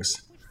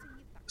things.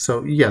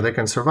 So yeah, they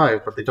can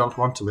survive, but they don't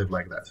want to live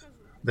like that.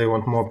 They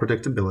want more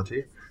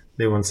predictability,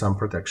 they want some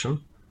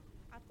protection.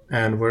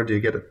 And where do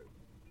you get it?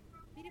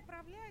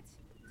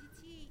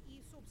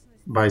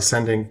 By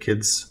sending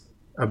kids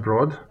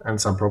abroad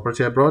and some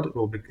property abroad,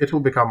 it will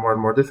become more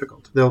and more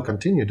difficult. They'll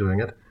continue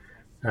doing it,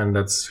 and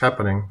that's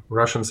happening.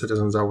 Russian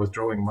citizens are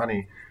withdrawing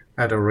money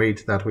at a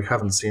rate that we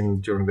haven't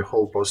seen during the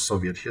whole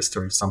post-Soviet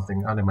history,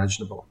 something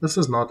unimaginable. This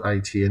is not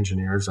IT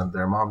engineers and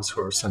their moms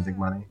who are sending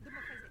money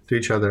to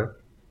each other.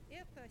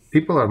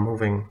 People are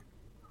moving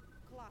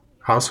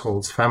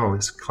households,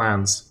 families,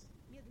 clans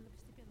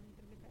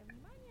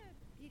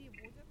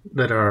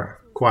that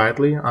are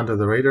quietly, under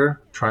the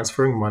radar,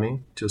 transferring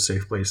money to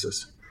safe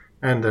places.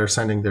 And they're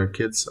sending their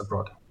kids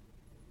abroad.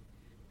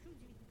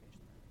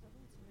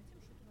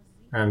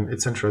 And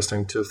it's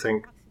interesting to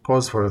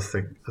pause for a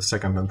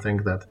second and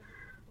think that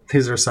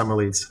these are some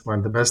elites,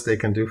 when the best they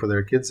can do for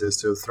their kids is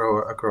to throw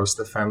across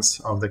the fence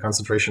of the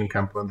concentration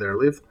camp when they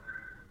live,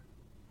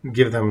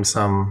 give them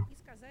some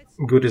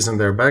goodies in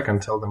their bag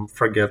and tell them,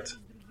 forget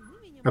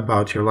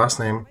about your last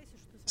name,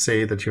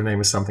 say that your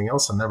name is something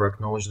else and never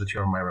acknowledge that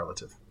you're my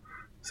relative.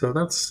 So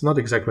that's not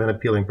exactly an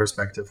appealing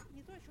perspective.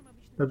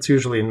 That's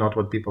usually not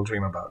what people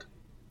dream about.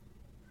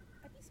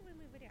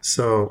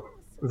 So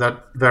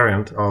that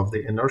variant of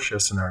the inertia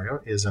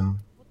scenario is in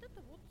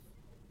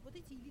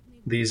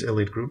these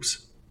elite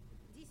groups,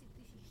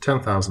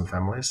 10,000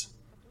 families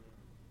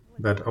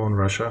that own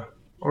Russia,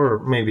 or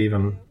maybe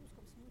even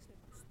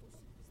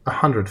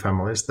 100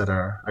 families that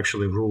are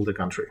actually rule the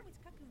country.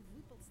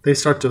 They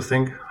start to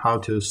think how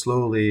to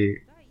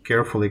slowly,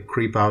 carefully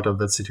creep out of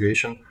that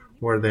situation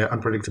where their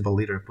unpredictable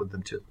leader put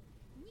them to.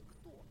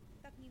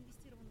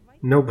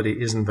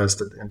 Nobody is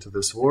invested into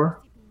this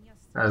war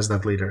as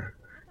that leader.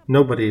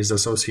 Nobody is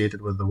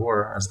associated with the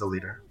war as the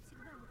leader.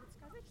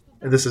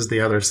 And this is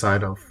the other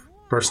side of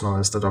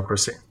personalist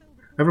autocracy.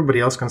 Everybody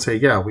else can say,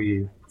 yeah,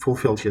 we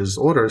fulfilled his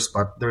orders,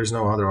 but there is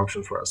no other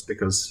option for us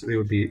because we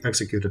would be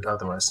executed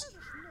otherwise.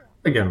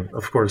 Again,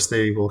 of course,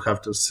 they will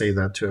have to say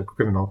that to a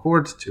criminal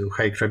court, to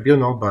Hague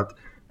Tribunal, but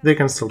they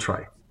can still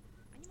try.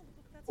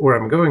 Where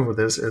I'm going with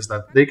this is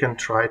that they can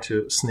try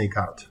to sneak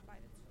out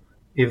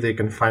if they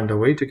can find a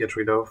way to get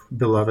rid of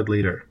beloved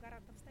leader.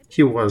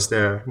 He was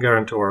the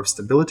guarantor of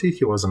stability,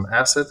 he was an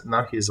asset,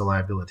 now he is a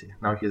liability,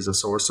 now he is a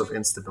source of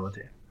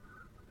instability.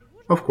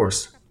 Of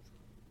course,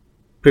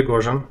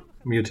 Prigozhin,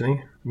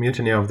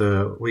 mutiny of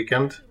the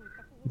weekend,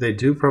 they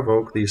do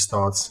provoke these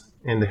thoughts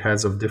in the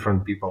heads of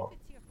different people.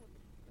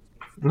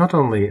 Not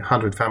only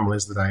 100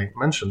 families that I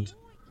mentioned,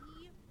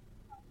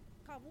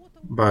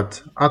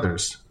 but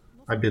others,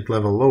 a bit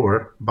level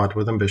lower, but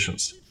with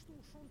ambitions,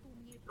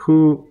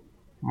 who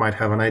might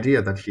have an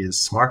idea that he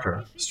is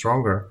smarter,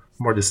 stronger,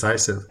 more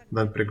decisive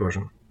than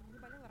Prigozhin.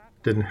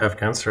 Didn't have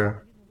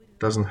cancer,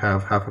 doesn't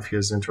have half of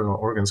his internal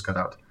organs cut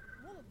out.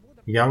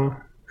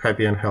 Young,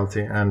 happy and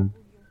healthy, and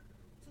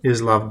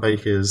is loved by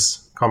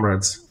his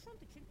comrades,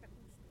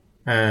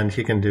 and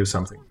he can do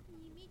something.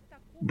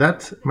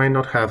 That may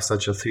not have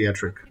such a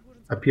theatric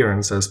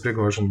appearance as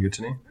Prigozhin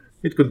mutiny.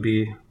 It could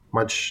be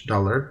much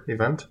duller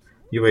event.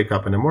 You wake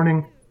up in the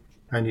morning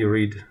and you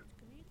read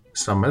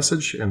some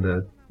message in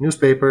the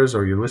newspapers,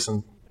 or you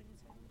listen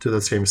to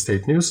the same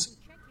state news,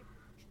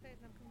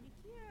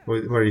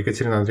 where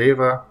Ekaterina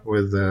Andreeva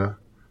with the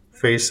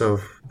face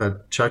of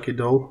that Chucky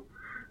doll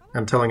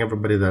and telling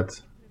everybody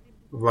that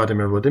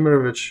Vladimir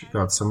Vladimirovich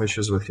got some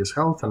issues with his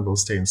health and will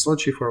stay in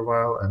Sochi for a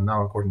while, and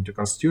now, according to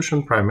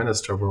Constitution, Prime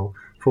Minister will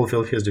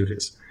fulfill his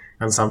duties.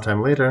 And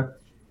sometime later,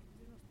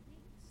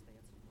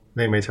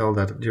 they may tell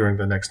that during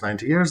the next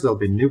 90 years there'll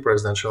be new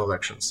presidential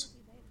elections.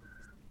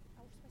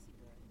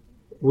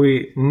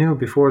 We knew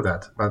before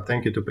that, but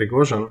thank you to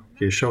Prigozhin,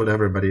 he showed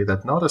everybody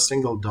that not a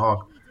single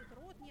dog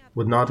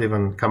would not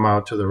even come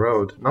out to the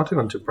road, not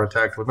even to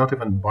protect, would not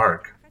even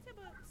bark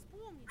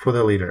for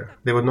the leader.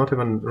 They would not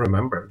even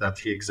remember that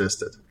he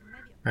existed,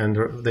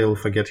 and they'll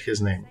forget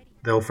his name.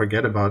 They'll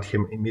forget about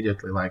him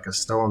immediately, like a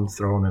stone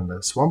thrown in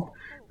the swamp.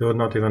 There would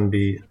not even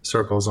be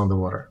circles on the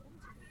water.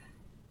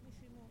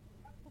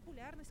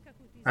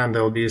 And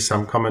there'll be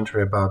some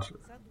commentary about,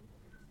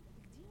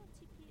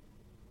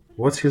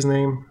 what's his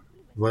name?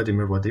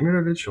 Vladimir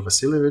Vladimirovich or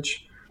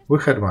Vasilievich? We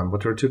had one,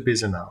 but we're too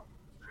busy now.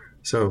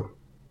 So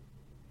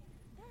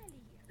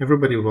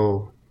everybody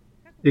will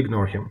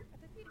ignore him.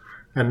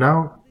 And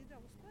now,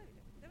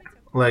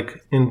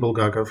 like in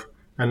Bulgakov,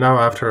 and now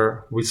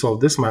after we solve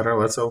this matter,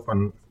 let's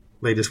open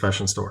ladies'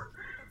 fashion store.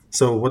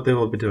 So what they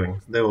will be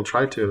doing, they will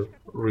try to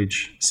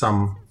reach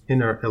some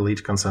inner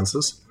elite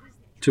consensus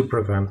to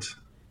prevent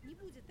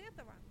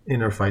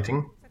inner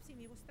fighting.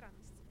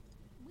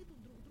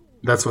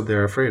 That's what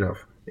they're afraid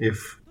of.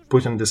 If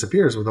Putin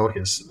disappears with all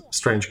his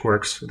strange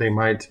quirks, they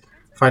might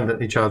find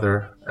each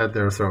other at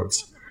their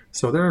throats.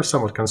 So they're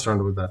somewhat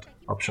concerned with that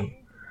option.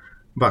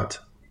 But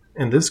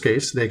in this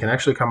case, they can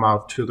actually come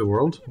out to the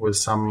world with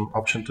some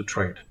option to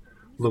trade.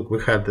 Look,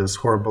 we had this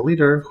horrible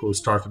leader who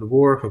started a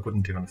war, who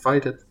couldn't even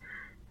fight it,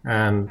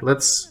 and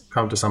let's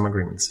come to some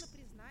agreements.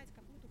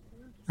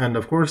 And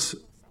of course,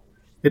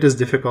 it is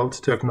difficult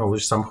to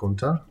acknowledge some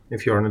junta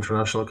if you're an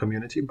international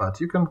community, but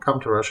you can come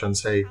to Russia and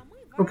say,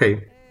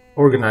 okay,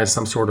 organize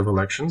some sort of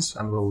elections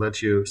and we'll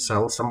let you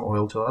sell some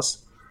oil to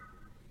us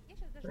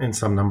in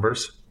some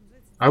numbers.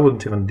 I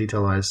wouldn't even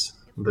detailize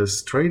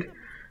this trade.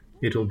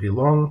 It will be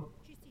long,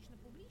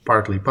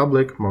 partly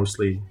public,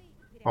 mostly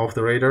off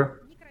the radar.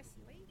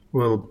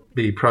 Will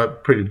be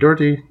pretty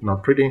dirty,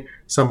 not pretty.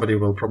 Somebody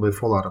will probably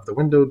fall out of the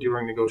window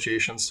during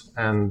negotiations,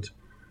 and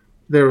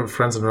their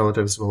friends and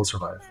relatives will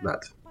survive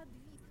that.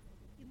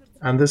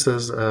 And this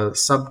is a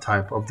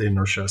subtype of the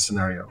inertia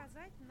scenario.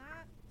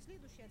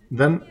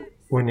 Then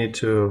we need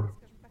to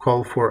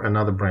call for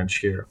another branch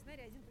here.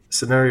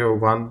 Scenario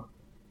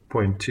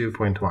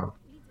 1.2.1.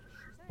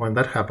 When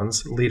that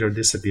happens, leader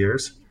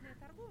disappears,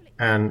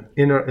 and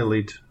inner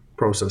elite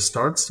process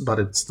starts, but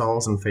it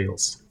stalls and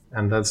fails.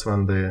 And that's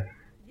when the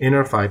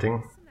inner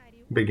fighting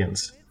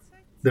begins.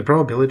 The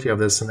probability of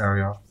this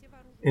scenario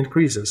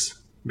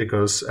increases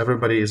because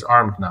everybody is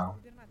armed now.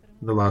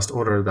 The last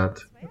order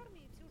that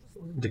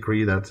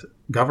decree that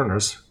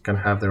governors can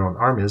have their own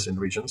armies in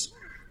regions.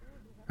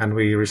 And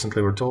we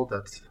recently were told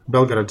that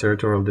Belgorod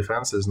Territorial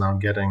Defense is now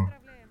getting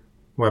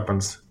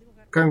weapons.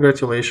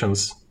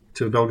 Congratulations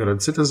to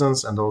Belgorod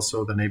citizens and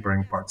also the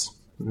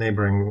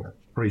neighboring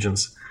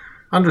regions.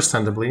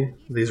 Understandably,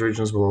 these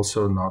regions will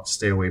also not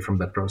stay away from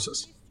that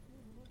process.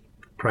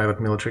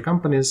 Private military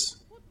companies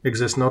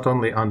exist not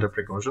only under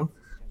Prigozhin,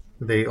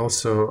 they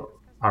also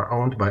are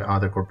owned by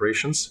other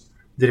corporations.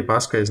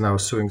 Deripaska is now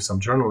suing some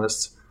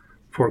journalists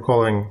for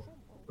calling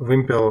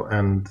Wimpel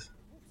and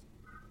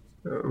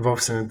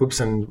Vovsin,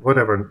 Pupsin,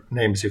 whatever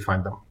names you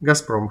find them.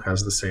 Gazprom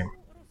has the same.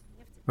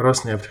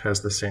 Rosneft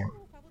has the same.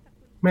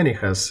 Many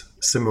has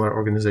similar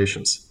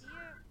organizations.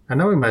 And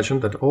now imagine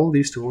that all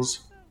these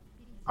tools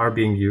are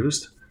being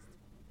used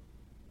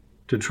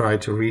to try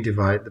to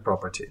redivide the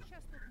property.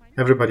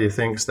 Everybody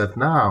thinks that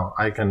now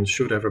I can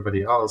shoot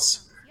everybody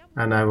else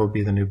and I will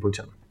be the new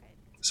Putin.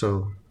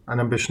 So, an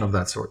ambition of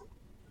that sort.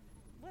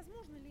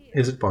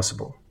 Is it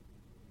possible?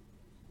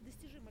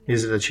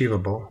 Is it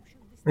achievable?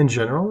 In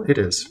general, it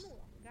is.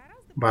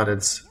 But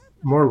it's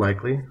more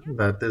likely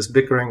that this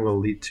bickering will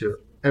lead to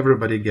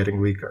everybody getting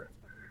weaker,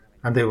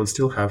 and they will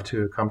still have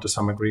to come to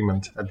some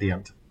agreement at the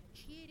end.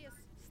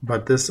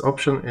 But this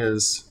option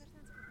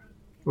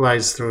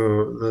lies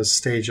through the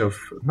stage of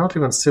not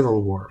even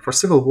civil war. For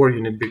civil war,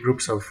 you need big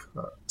groups of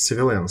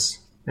civilians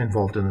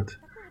involved in it.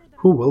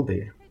 Who will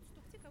be?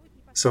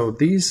 So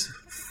these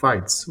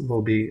fights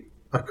will be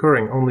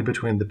occurring only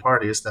between the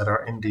parties that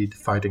are indeed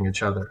fighting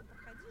each other.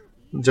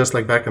 Just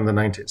like back in the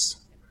 90s,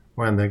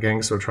 when the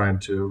gangs were trying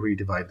to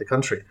redivide the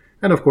country.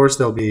 And of course,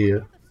 there'll be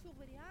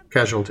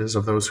casualties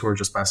of those who are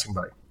just passing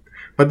by.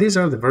 But these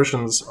are the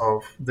versions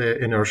of the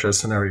inertia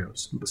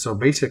scenarios. So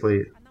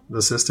basically,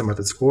 the system at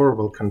its core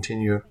will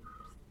continue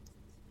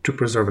to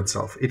preserve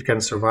itself. It can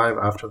survive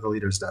after the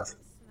leader's death.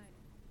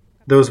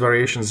 Those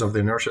variations of the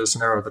inertia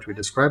scenario that we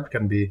described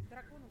can be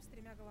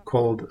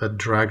called a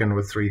dragon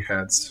with three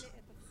heads,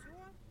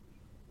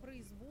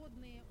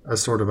 a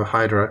sort of a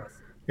hydra.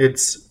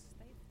 It's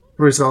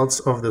results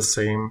of the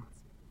same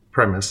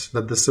premise,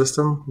 that the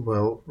system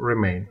will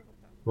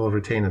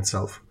retain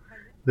itself.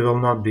 There will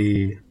not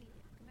be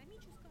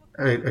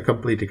a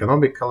complete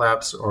economic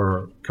collapse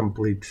or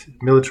complete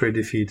military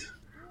defeat,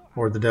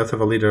 or the death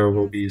of a leader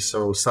will be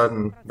so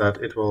sudden that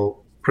it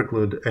will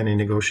preclude any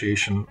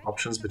negotiation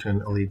options between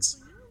elites.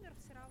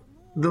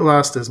 The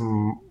last is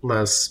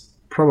less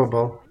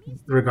probable.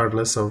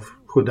 Regardless of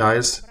who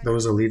dies,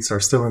 those elites are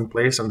still in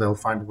place and they'll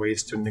find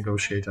ways to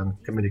negotiate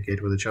and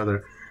communicate with each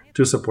other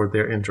to support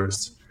their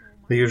interests.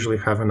 They usually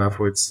have enough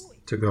wits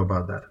to go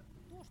about that.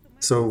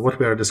 So what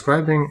we are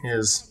describing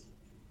is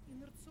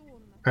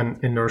an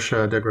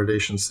inertia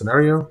degradation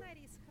scenario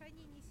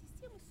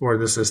where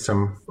the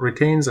system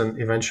retains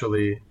and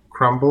eventually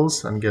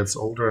crumbles and gets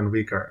older and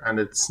weaker. And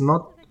it's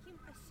not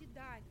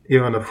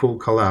even a full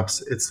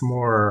collapse, it's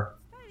more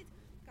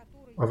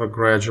of a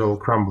gradual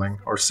crumbling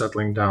or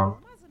settling down.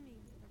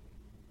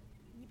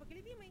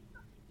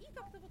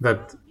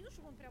 That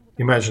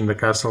imagine the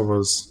castle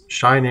was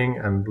shining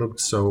and looked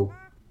so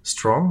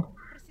strong,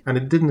 and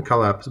it didn't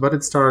collapse, but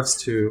it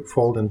starts to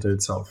fold into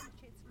itself.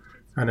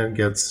 And it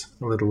gets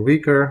a little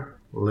weaker,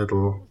 a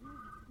little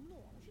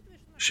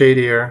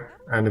shadier,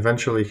 and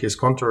eventually his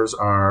contours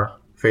are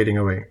fading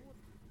away.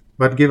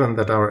 But given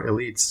that our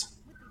elites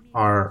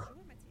are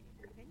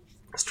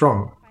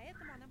strong,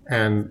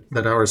 and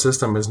that our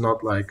system is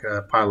not like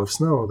a pile of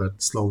snow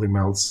that slowly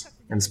melts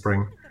in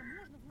spring,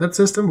 that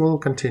system will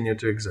continue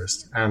to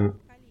exist. And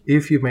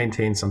if you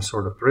maintain some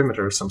sort of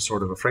perimeter, some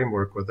sort of a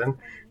framework within,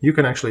 you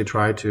can actually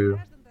try to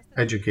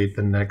educate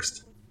the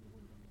next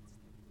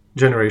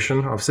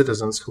generation of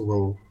citizens who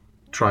will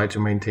try to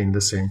maintain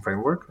the same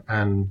framework.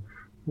 And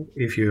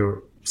if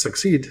you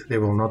succeed, they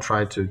will not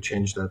try to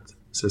change that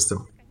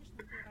system.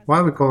 Why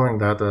are we calling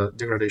that a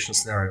degradation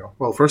scenario?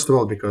 Well, first of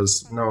all,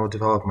 because no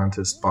development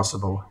is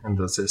possible in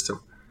the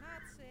system.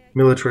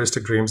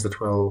 Militaristic dreams that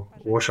will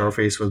wash our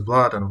face with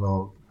blood and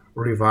will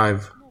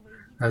revive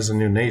as a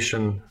new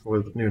nation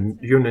with new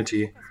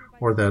unity,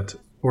 or that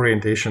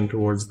orientation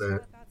towards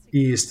the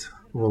East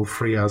will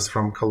free us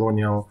from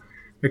colonial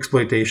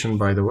exploitation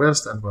by the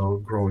West and will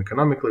grow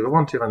economically. We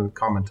won't even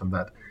comment on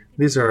that.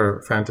 These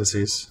are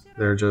fantasies.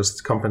 They're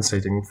just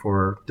compensating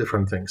for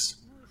different things.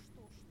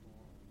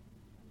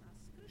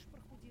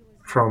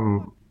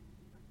 From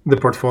the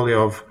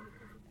portfolio of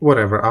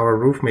whatever, our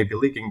roof may be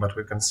leaking, but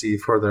we can see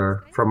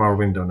further from our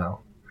window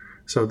now.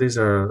 So these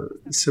are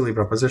silly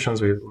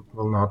propositions. We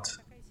will not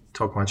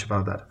talk much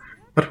about that.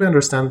 But we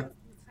understand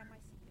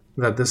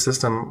that this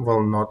system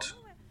will not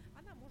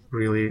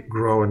really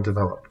grow and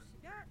develop.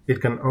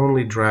 It can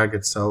only drag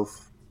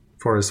itself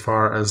for as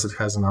far as it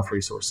has enough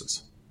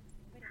resources.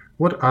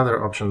 What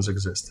other options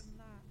exist?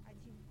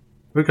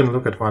 We can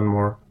look at one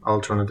more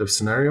alternative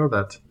scenario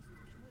that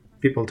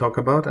people talk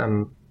about,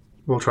 and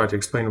we'll try to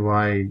explain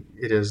why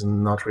it is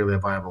not really a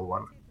viable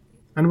one.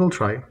 And we'll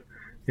try,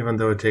 even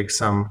though it takes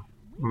some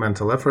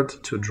mental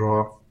effort, to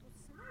draw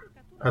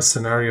a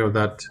scenario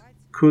that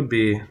could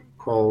be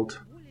called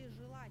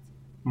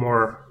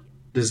more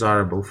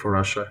desirable for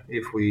Russia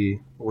if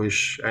we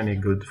wish any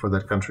good for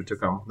that country to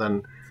come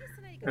than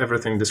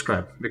everything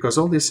described. Because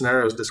all these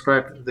scenarios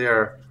described, they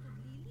are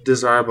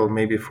desirable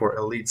maybe for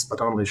elites,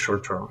 but only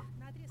short term.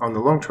 On the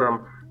long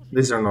term,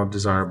 these are not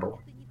desirable.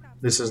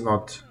 This is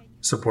not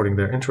supporting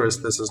their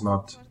interests. This is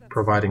not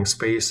providing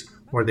space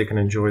where they can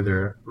enjoy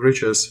their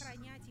riches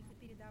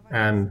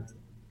and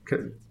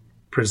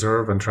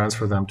preserve and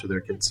transfer them to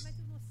their kids.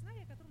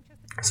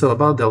 So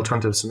about the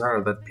alternative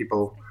scenario that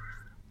people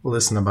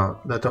listen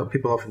about, that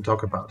people often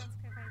talk about.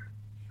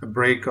 A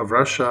break of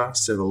Russia,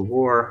 civil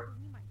war,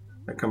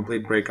 a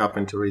complete breakup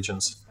into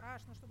regions.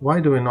 Why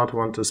do we not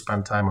want to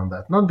spend time on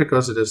that? Not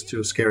because it is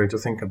too scary to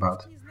think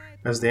about.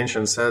 As the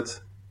ancients said,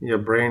 your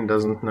brain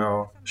doesn't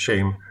know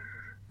shame,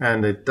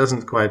 and it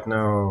doesn't quite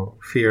know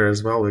fear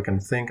as well. We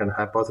can think and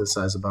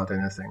hypothesize about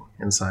anything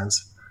in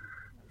science.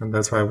 And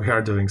that's why we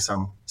are doing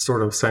some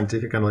sort of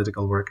scientific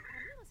analytical work.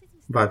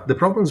 But the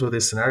problems with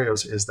these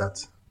scenarios is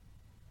that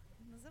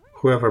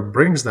whoever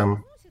brings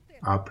them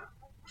up,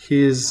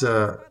 he is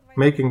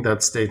making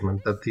that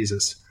statement, that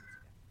thesis,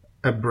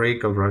 a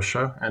break of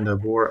Russia and a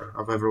war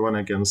of everyone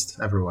against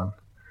everyone.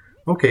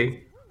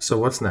 Okay, so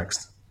what's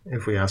next,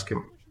 if we ask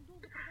him?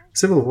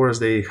 Civil wars,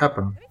 they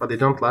happen, but they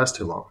don't last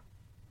too long.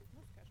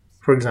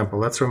 For example,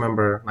 let's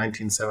remember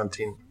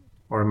 1917,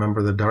 or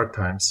remember the dark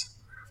times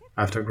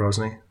after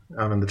Grozny,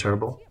 Ivan the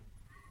Terrible.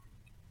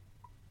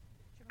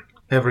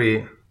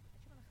 Every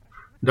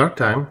dark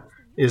time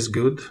is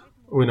good.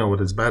 We know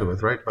what it's bad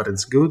with, right? But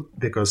it's good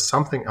because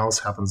something else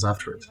happens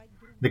after it.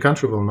 The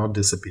country will not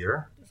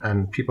disappear,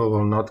 and people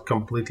will not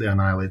completely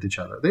annihilate each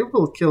other. They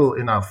will kill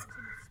enough.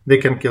 They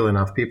can kill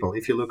enough people.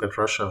 If you look at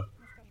Russia,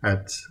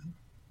 at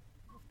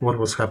what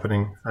was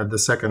happening at the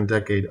second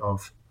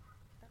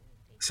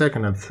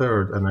and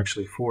third, and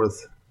actually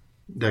fourth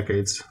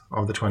decades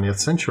of the 20th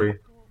century,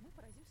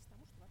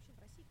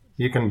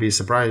 you can be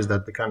surprised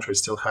that the country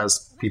still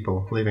has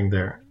people living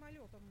there.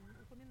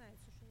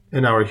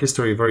 In our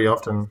history, very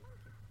often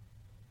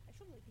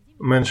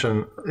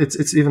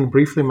it's even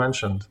briefly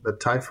mentioned that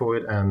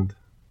typhoid and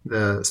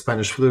the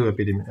Spanish flu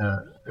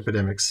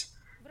epidemics,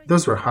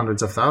 those were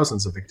hundreds of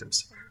thousands of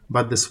victims.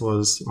 But this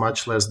was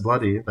much less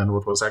bloody than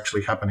what was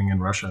actually happening in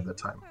Russia at the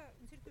time.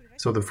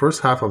 So the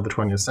first half of the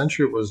 20th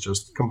century was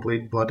just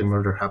complete bloody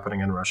murder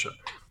happening in Russia.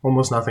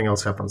 Almost nothing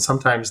else happened.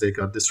 Sometimes they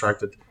got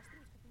distracted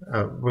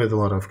with a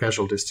lot of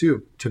casualties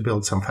too, to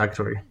build some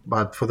factory.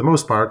 But for the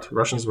most part,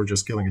 Russians were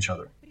just killing each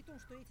other.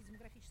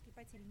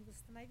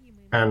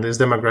 And these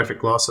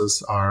demographic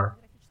losses are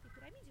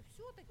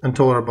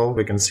intolerable.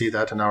 We can see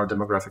that in our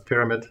demographic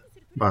pyramid.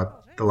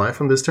 But the life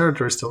on this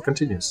territory still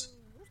continues.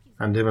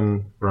 And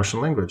even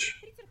Russian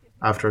language.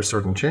 after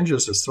certain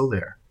changes is still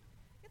there.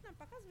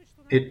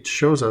 It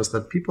shows us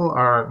that people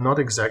are not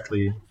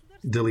exactly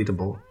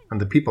deletable, and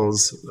the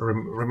peoples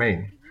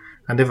remain.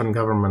 And even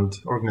government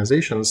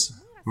organizations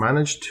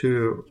manage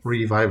to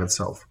revive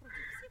itself.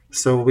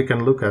 So we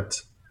can look at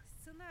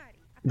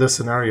the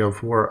scenario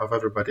of war of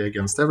everybody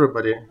against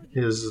everybody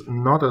is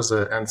not as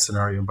an end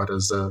scenario, but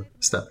as a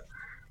step.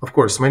 Of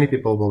course, many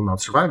people will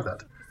not survive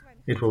that.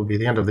 It will be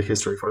the end of the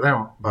history for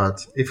them.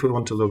 But if we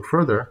want to look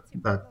further,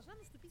 that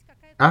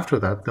after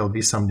that, there'll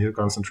be some new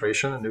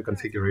concentration, a new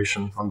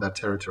configuration on that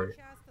territory.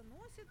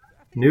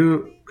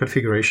 New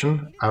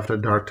configuration after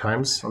dark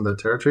times on that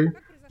territory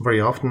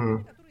very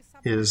often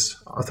is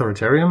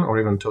authoritarian or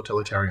even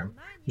totalitarian,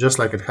 just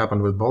like it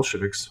happened with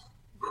Bolsheviks,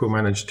 who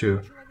managed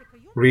to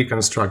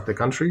reconstruct the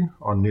country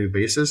on new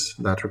bases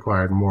that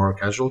required more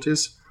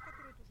casualties,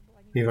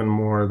 even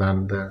more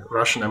than the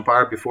Russian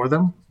Empire before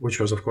them, which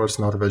was, of course,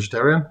 not a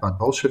vegetarian, but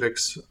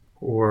Bolsheviks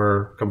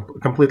were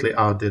completely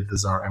outdid the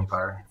Tsar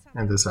Empire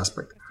in this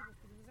aspect.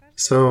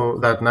 So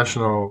that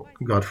national,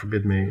 God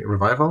forbid me,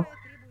 revival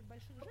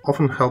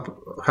often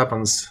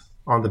happens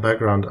on the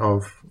background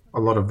of a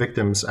lot of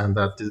victims, and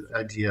that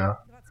idea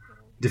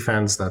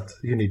defends that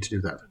you need to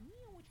do that.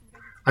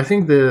 I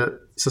think the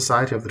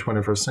society of the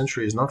 21st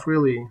century is not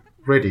really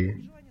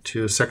ready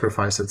to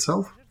sacrifice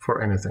itself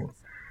for anything.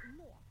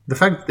 The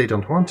fact that they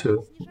don't want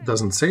to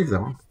doesn't save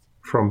them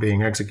from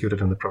being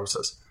executed in the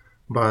process,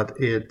 but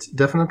it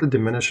definitely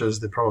diminishes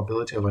the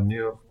probability of a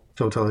new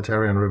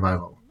totalitarian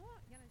revival.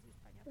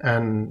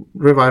 And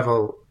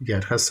revival, yeah,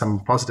 it has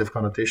some positive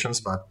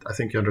connotations, but I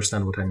think you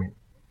understand what I mean.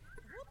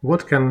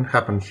 What can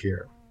happen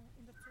here?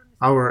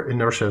 Our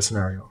inertia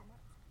scenario.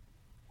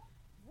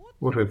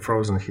 What we've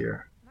frozen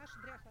here.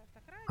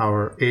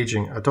 Our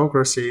aging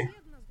autocracy,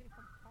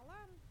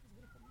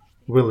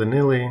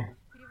 willy-nilly,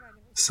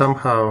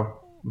 somehow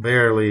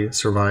barely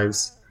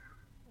survives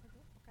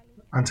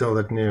until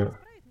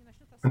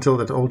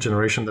that old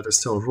generation that is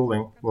still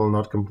ruling will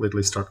not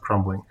completely start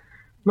crumbling.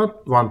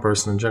 Not one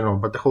person in general,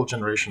 but the whole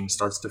generation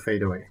starts to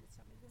fade away.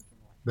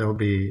 There'll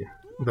be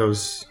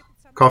those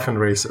coffin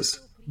races.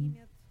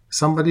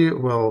 Somebody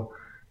will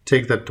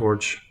take that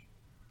torch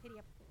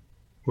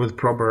with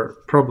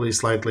probably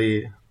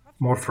slightly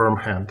more firm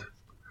hand,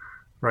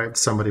 right?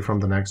 Somebody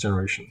from the next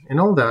generation. In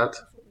all that,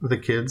 the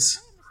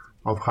kids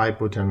of high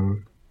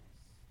Putin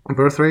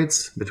birth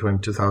rates between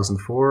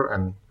 2004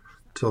 and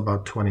till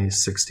about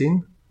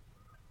 2016,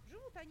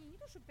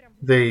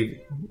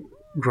 they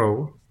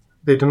grow.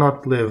 They do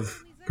not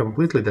live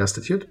completely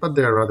destitute, but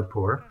they are rather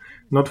poor,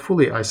 not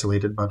fully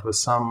isolated, but with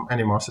some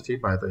animosity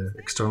by the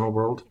external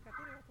world,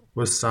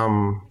 with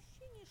some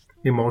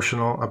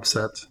emotional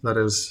upset that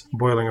is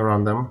boiling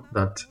around them,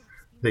 that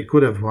they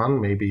could have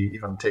won, maybe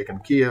even taken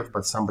Kiev,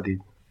 but somebody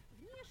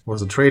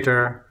was a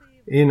traitor.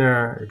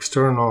 Inner,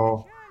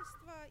 external,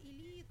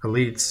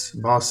 elites,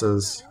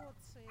 bosses,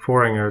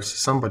 foreigners,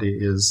 somebody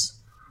is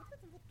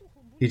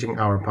eating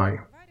our pie.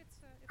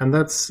 And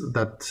that's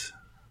that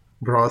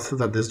broth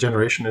that this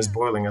generation is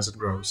boiling as it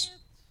grows.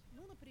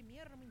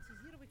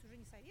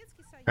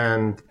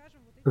 And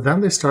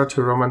then they start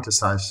to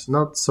romanticize,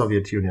 not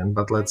Soviet Union,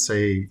 but let's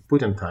say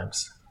Putin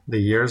times, the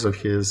years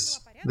of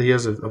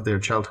their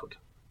childhood.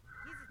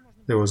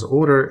 There was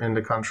order in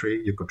the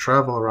country, you could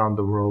travel around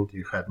the world,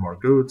 you had more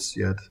goods,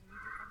 you had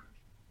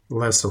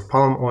less of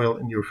palm oil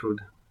in your food,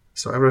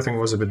 so everything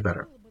was a bit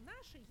better.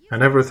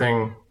 And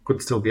everything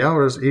could still be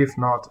ours, if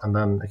not, and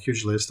then a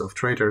huge list of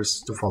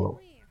traitors to follow.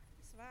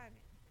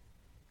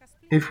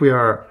 If we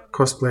are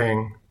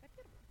cosplaying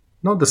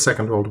not the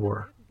Second World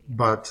War,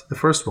 but the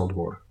First World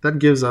War, that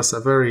gives us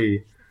a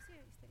very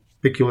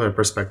peculiar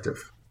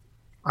perspective.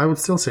 I would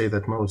still say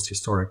that most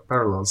historic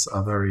parallels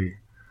are very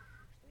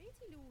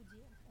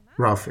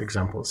rough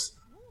examples.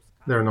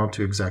 They're not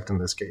too exact in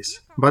this case.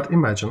 But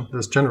imagine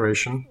this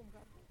generation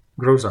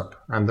grows up,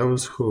 and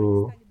those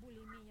who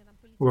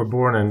were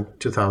born in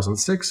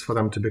 2006, for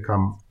them to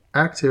become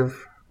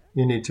active,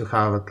 you need to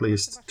have at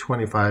least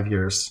 25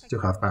 years to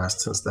have passed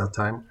since that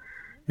time.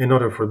 In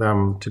order for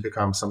them to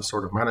become some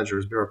sort of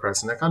managers,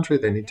 bureaucrats in the country,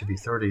 they need to be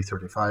 30,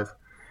 35.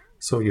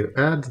 So you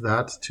add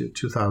that to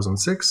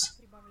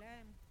 2006,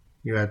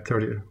 you add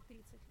 30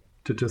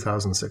 to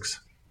 2006,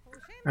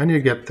 and you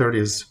get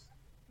 30s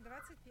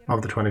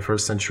of the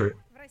 21st century.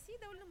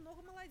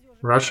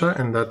 Russia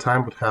in that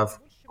time would have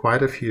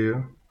quite a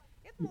few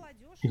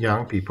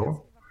young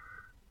people,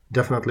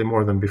 definitely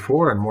more than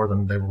before and more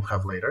than they will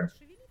have later,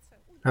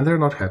 and they're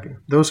not happy.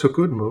 Those who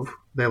could move,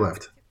 they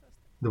left.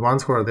 The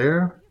ones who are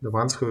there, the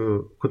ones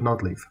who could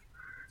not leave.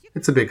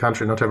 It's a big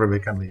country, not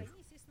everybody can leave.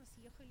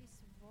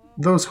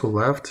 Those who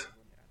left,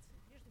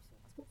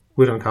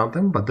 we don't count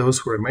them, but those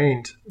who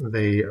remained,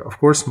 they of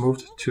course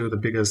moved to the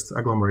biggest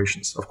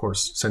agglomerations, of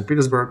course, St.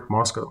 Petersburg,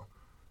 Moscow.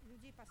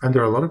 And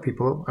there are a lot of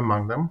people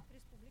among them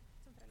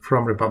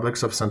from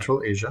republics of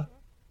Central Asia,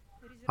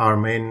 our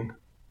main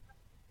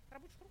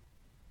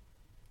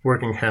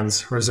working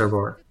hands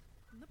reservoir,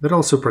 that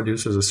also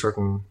produces a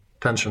certain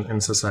tension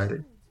in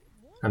society.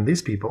 And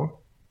these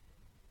people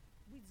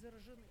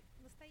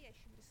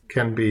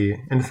can be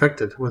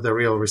infected with a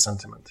real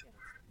resentment.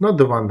 Not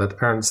the one that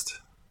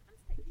Ernst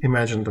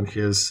imagined on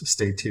his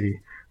state TV,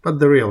 but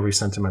the real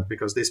resentment,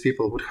 because these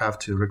people would have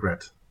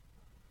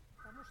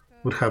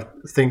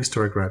things to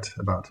regret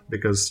about,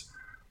 because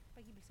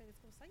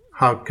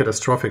how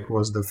catastrophic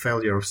was the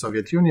failure of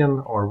Soviet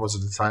Union, or was it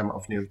the time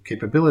of new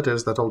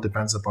capabilities? That all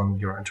depends upon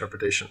your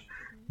interpretation.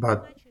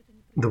 But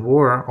the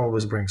war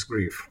always brings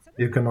grief.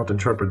 You cannot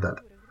interpret that.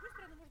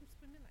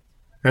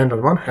 And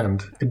on one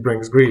hand, it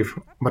brings grief,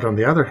 but on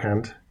the other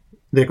hand,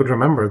 they could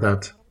remember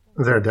that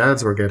their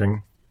dads were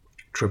getting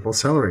triple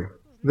salary.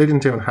 They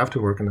didn't even have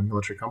to work in a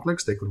military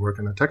complex. They could work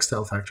in a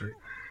textile factory.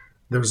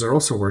 Those are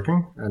also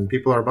working, and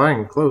people are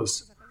buying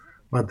clothes.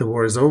 But the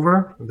war is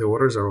over, the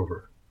orders are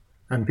over,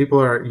 and people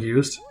are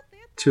used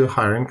to a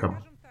higher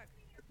income.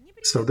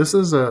 So this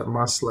is a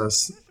much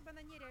less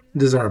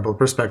desirable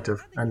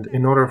perspective, and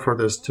in order for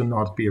this to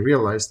not be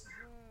realized,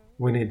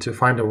 we need to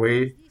find a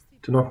way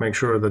to not make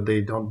sure that they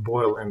don't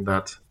boil in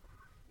that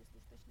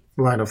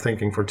line of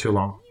thinking for too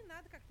long.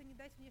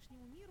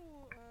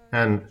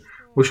 And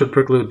we should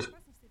preclude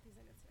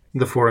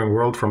the foreign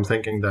world from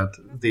thinking that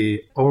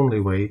the only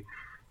way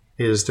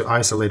is to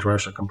isolate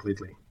Russia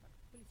completely.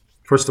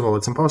 First of all,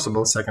 it's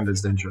impossible. Second,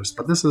 it's dangerous.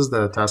 But this is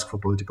the task for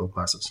political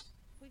classes.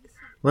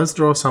 Let's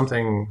draw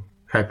something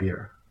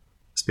happier,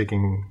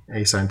 speaking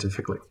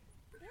ascientifically.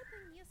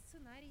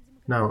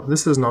 Now,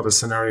 this is not a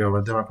scenario of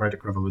a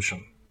democratic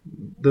revolution.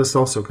 This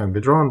also can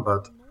be drawn,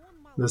 but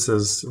this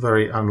is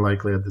very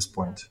unlikely at this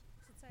point.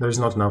 There is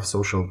not enough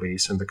social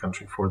base in the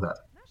country for that.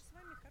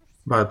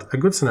 But a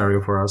good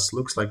scenario for us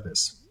looks like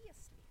this.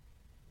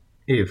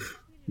 If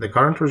the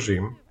current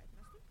regime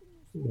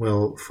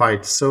will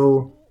fight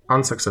so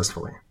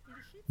unsuccessfully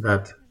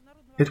that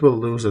it will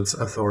lose its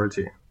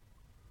authority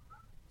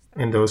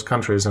in those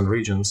countries and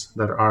regions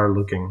that are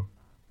looking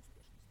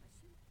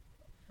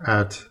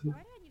at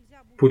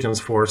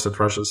Putin's force, at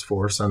Russia's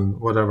force, and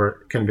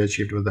whatever can be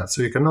achieved with that.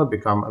 So you cannot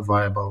become a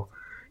viable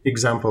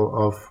example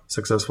of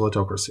successful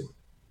autocracy.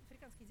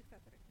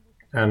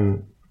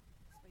 And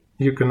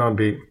you cannot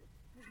be,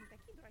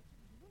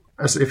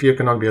 as if you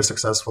cannot be a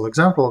successful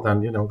example,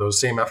 then, those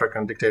same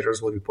African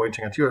dictators will be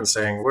pointing at you and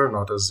saying, we're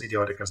not as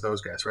idiotic as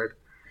those guys, right?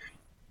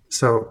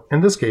 So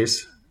in this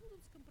case,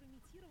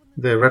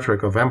 the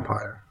rhetoric of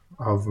empire,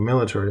 of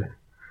military,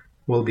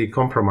 will be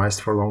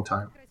compromised for a long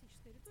time.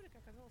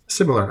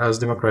 Similar as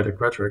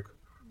democratic rhetoric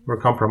were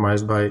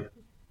compromised by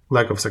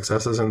lack of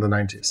successes in the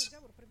 90s.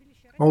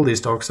 All these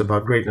talks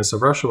about greatness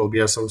of Russia will be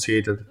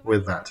associated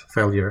with that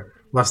failure.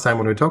 Last time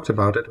when we talked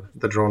about it,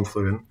 the drone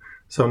flew in,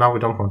 so now we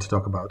don't want to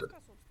talk about it.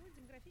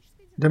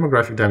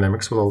 Demographic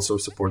dynamics will also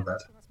support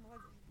that.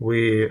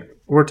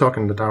 We're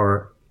talking that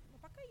our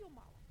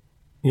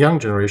young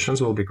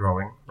generations will be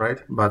growing, right?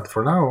 But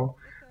for now,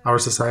 our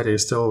society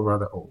is still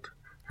rather old,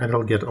 and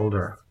it'll get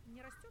older.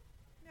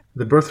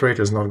 The birth rate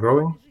is not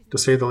growing, to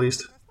say the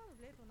least.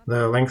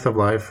 The length of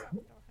life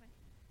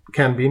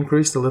can be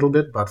increased a little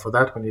bit, but for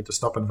that we need to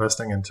stop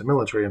investing into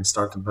military and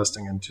start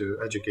investing into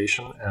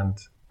education and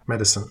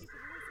medicine.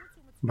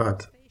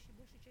 But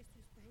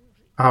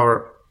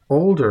our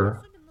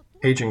older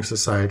aging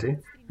society,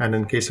 and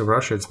in case of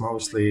Russia it's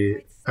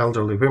mostly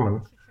elderly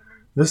women,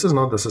 this is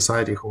not the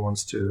society who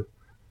wants to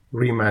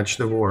rematch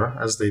the war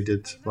as they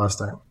did last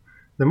time.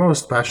 The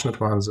most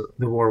passionate ones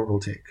the war will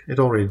take. It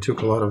already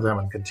took a lot of them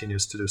and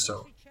continues to do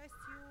so.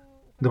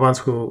 The ones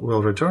who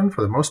will return,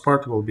 for the most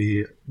part, will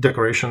be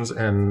decorations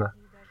in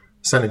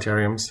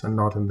sanitariums and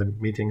not in the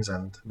meetings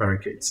and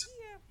barricades.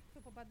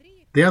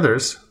 The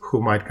others,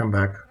 who might come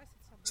back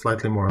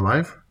slightly more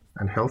alive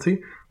and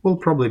healthy, will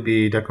probably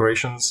be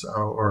decorations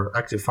or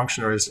active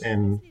functionaries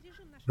in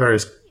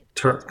various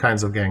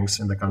kinds of gangs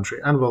in the country,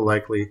 and will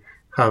likely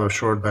have a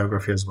short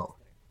biography as well.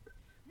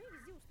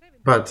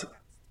 But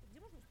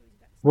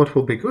what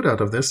will be good out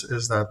of this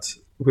is that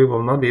we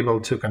will not be able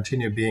to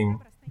continue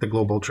being the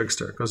global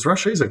trickster, because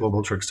Russia is a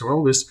global trickster. We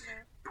always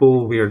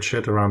pull weird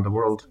shit around the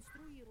world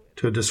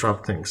to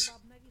disrupt things.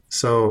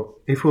 So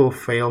if we'll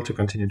fail to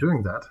continue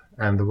doing that,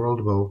 and the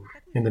world will,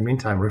 in the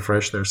meantime,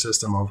 refresh their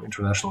system of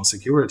international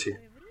security,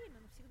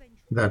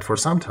 that for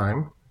some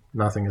time,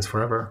 nothing is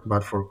forever,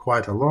 but for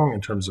quite a long, in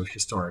terms of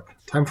historic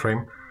time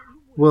frame,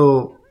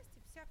 will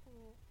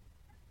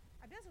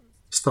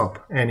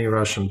stop any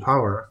Russian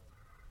power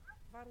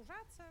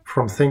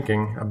from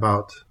thinking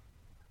about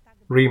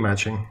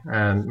rematching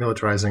and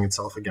militarizing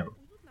itself again.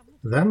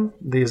 Then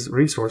these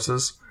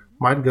resources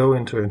might go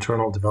into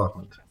internal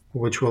development,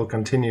 which will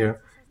continue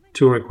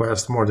to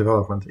request more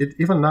development.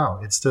 Even now,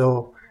 it's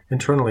still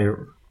internally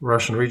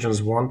Russian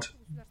regions want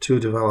to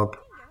develop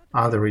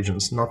other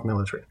regions, not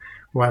military.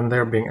 When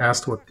they're being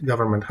asked what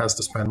government has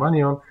to spend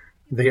money on,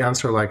 they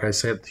answer like I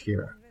said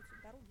here: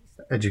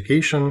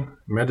 education,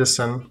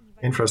 medicine,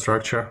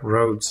 infrastructure,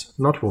 roads,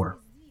 not war.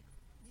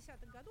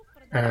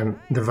 And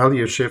the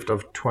value shift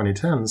of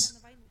 2010s,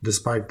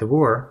 despite the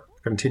war,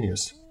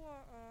 continues.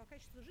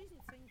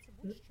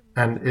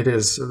 And it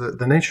is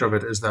the nature of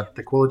it is that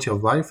the quality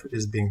of life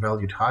is being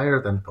valued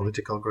higher than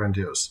political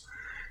grandiose.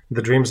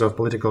 the dreams of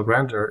political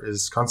grandeur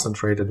is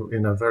concentrated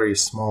in a very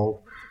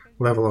small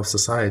level of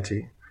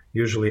society,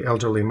 usually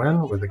elderly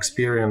men with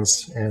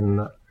experience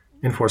in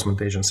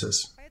enforcement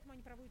agencies.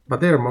 But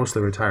they are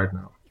mostly retired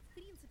now.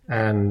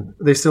 And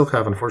they still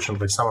have,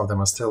 unfortunately, some of them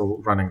are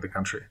still running the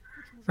country.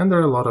 And there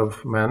are a lot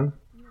of men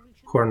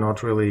who are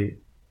not really,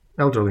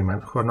 elderly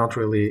men, who are not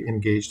really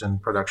engaged in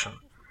production.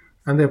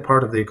 And they're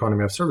part of the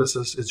economy of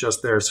services, it's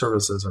just their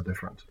services are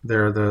different.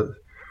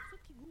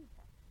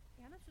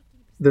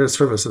 Their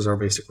services are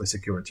basically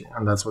security,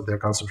 and that's what they're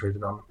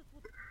concentrated on.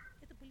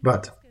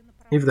 But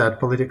if that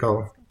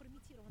political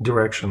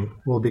direction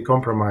will be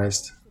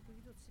compromised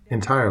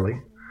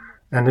entirely,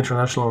 and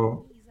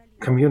international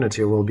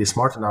community will be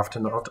smart enough to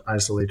not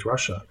isolate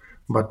Russia,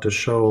 but to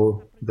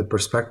show the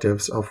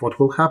perspectives of what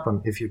will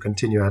happen if you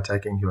continue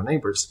attacking your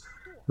neighbors,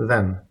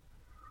 then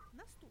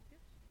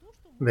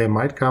there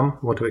might come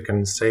what we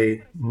can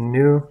say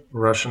new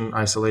Russian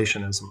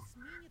isolationism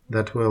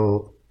that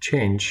will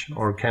change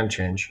or can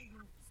change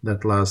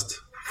that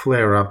last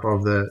flare up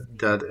of the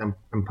dead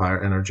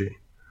empire energy,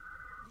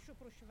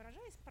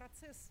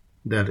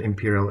 dead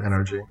imperial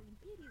energy.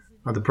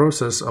 Now, the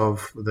process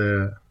of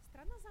the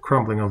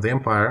crumbling of the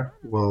empire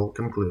will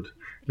conclude.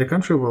 The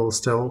country will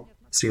still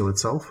seal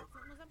itself.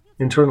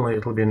 Internally,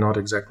 it will be not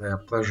exactly a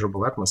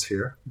pleasurable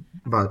atmosphere,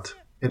 but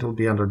it will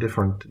be under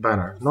different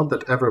banner. Not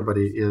that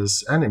everybody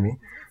is enemy,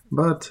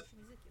 but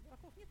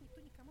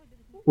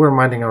we're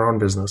minding our own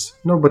business.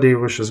 Nobody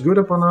wishes good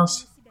upon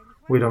us.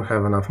 We don't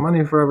have enough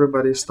money for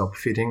everybody. Stop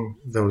feeding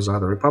those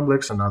other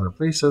republics and other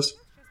places.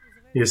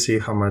 You see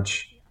how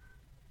much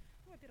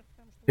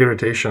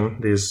irritation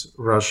these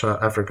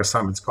Russia-Africa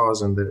summits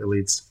cause in the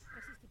elites.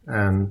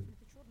 And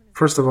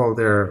first of all,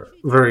 they're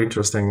very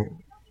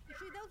interesting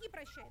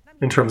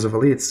in terms of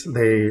elites.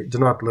 They do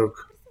not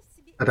look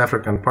at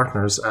African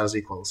partners as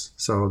equals.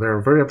 So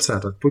they're very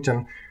upset at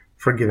Putin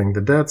for giving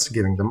the debts,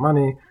 giving the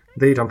money.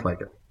 They don't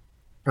like it.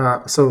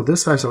 So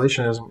this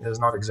isolationism is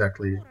not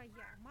exactly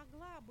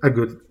a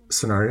good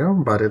scenario,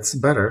 but it's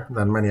better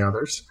than many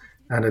others,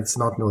 and it's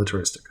not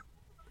militaristic.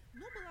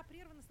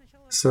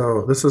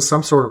 So this is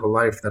some sort of a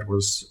life that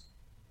was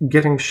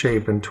getting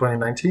shape in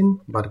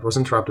 2019, but it was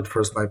interrupted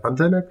first by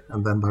pandemic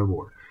and then by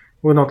war.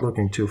 We're not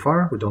looking too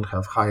far. We don't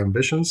have high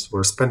ambitions.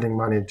 We're spending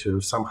money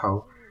to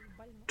somehow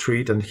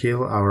treat and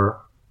heal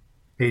our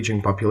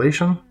aging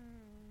population,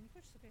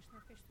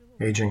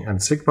 aging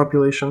and sick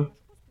population.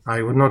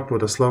 I would not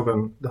put a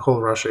slogan, the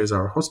whole Russia is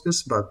our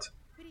hospice, but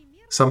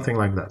something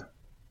like that.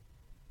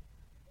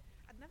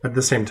 At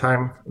the same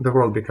time, the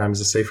world becomes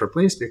a safer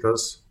place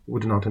because we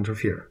do not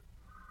interfere.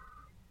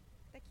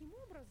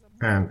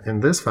 And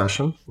in this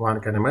fashion, one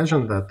can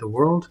imagine that the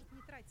world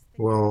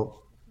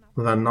will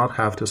then not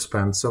have to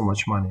spend so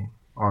much money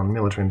on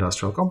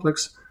military-industrial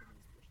complex.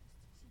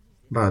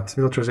 But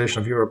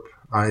militarization of Europe,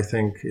 I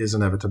think, is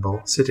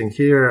inevitable. Sitting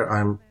here,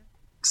 I'm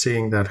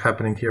seeing that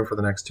happening here for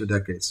the next 2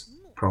 decades,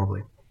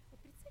 probably.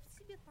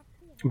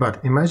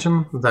 But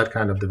imagine that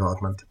kind of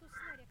development.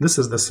 This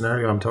is the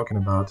scenario I'm talking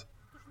about.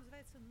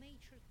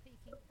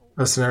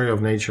 A scenario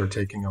of nature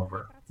taking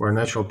over, where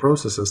natural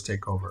processes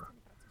take over.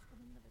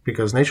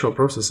 Because natural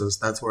processes,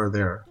 that's where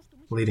they're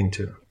leading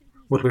to.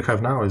 What we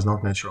have now is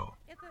not natural.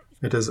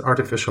 It is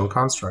artificial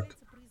construct,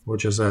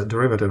 which is a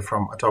derivative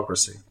from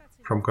autocracy,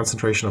 from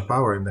concentration of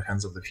power in the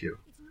hands of the few.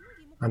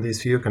 And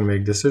these few can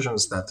make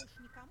decisions that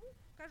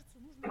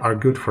are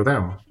good for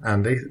them,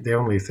 and they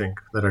only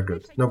think that are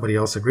good. Nobody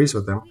else agrees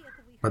with them,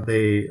 but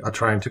they are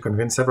trying to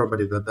convince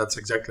everybody that that's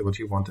exactly what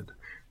you wanted.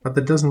 But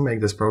that doesn't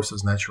make this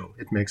process natural.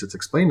 It makes it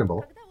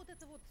explainable.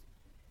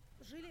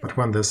 But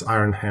when this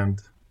iron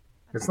hand,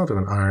 it's not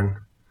even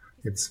iron,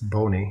 it's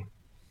bony,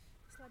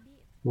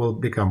 will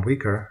become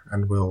weaker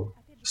and will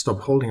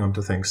stop holding on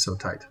to things so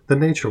tight, the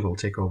nature will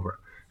take over.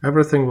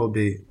 Everything will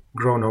be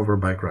grown over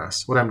by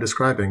grass. What I'm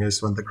describing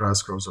is when the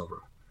grass grows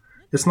over.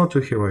 It's not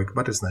too heroic,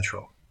 but it's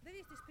natural.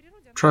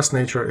 Trust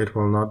nature, it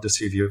will not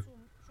deceive you.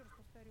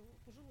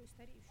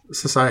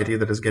 Society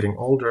that is getting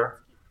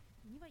older,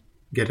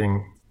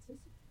 getting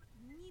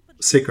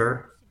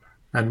sicker,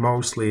 and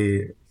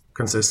mostly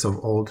consists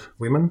of old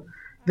women,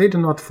 they do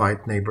not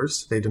fight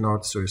neighbors, they do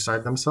not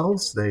suicide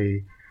themselves,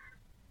 they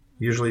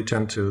usually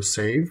tend to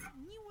save,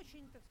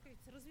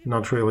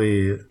 not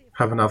really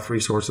have enough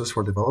resources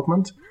for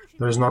development.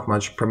 There is not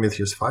much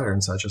Prometheus fire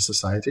in such a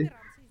society,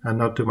 and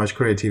not too much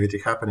creativity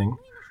happening.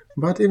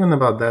 But even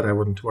about that, I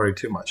wouldn't worry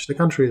too much. The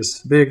country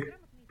is big,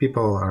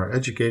 people are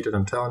educated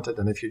and talented,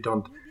 and if you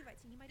don't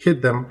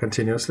hit them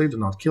continuously, do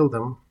not kill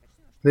them,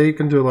 they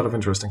can do a lot of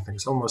interesting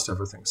things, almost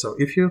everything. So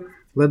if you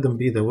let them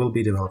be, there will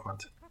be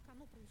development.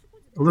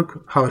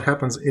 Look how it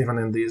happens even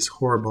in these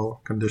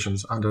horrible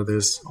conditions, under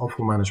this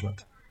awful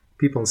management.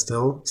 People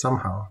still,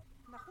 somehow,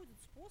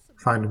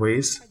 find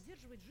ways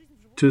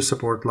to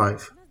support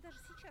life.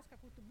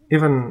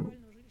 Even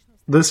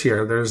this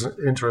year, there's an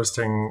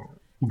interesting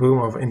boom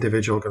of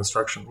individual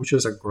construction, which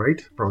is a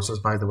great process,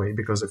 by the way,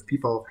 because if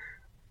people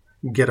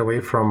get away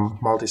from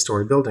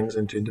multi-story buildings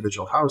into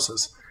individual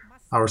houses,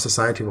 our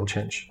society will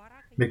change.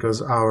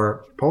 because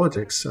our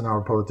politics and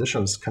our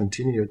politicians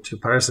continue to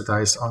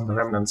parasitize on the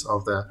remnants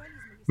of the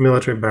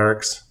military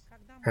barracks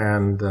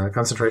and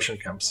concentration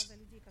camps.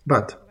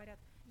 But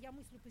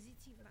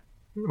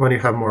when you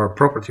have more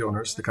property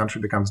owners, the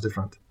country becomes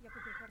different.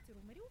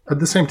 At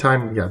the same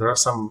time, there are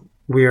some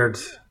weird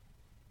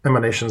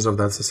emanations of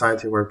that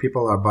society where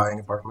people are buying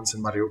apartments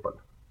in Mariupol,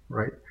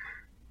 right?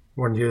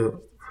 When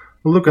you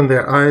look in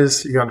their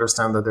eyes, you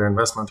understand that their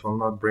investment will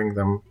not bring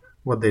them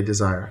what they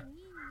desire.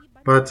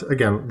 But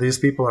again, these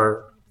people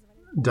are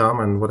dumb,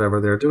 and whatever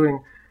they're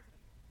doing,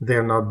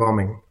 they're not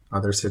bombing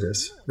other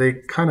cities. They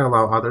kind of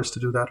allow others to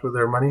do that with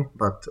their money,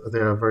 but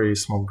they're a very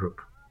small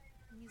group,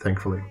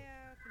 thankfully.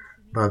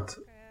 But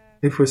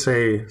if we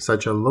say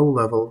such a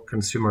low-level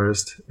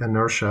consumerist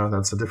inertia,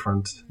 that's a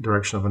different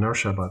direction of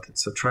inertia, but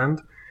it's a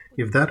trend.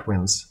 If that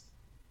wins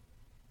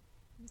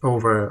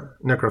over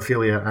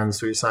necrophilia and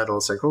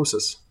suicidal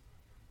psychosis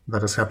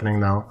that is happening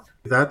now,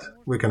 that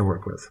we can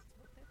work with.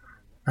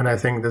 And I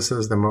think this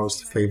is the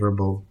most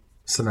favorable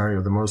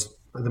scenario, the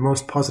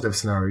most positive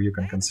scenario you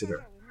can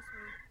consider.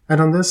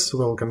 And on this,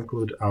 we'll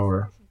conclude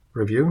our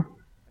review.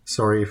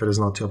 Sorry if it is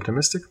not too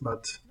optimistic,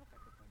 but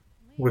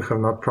we have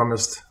not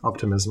promised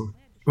optimism.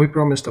 We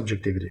promised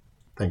objectivity.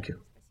 Thank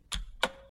you.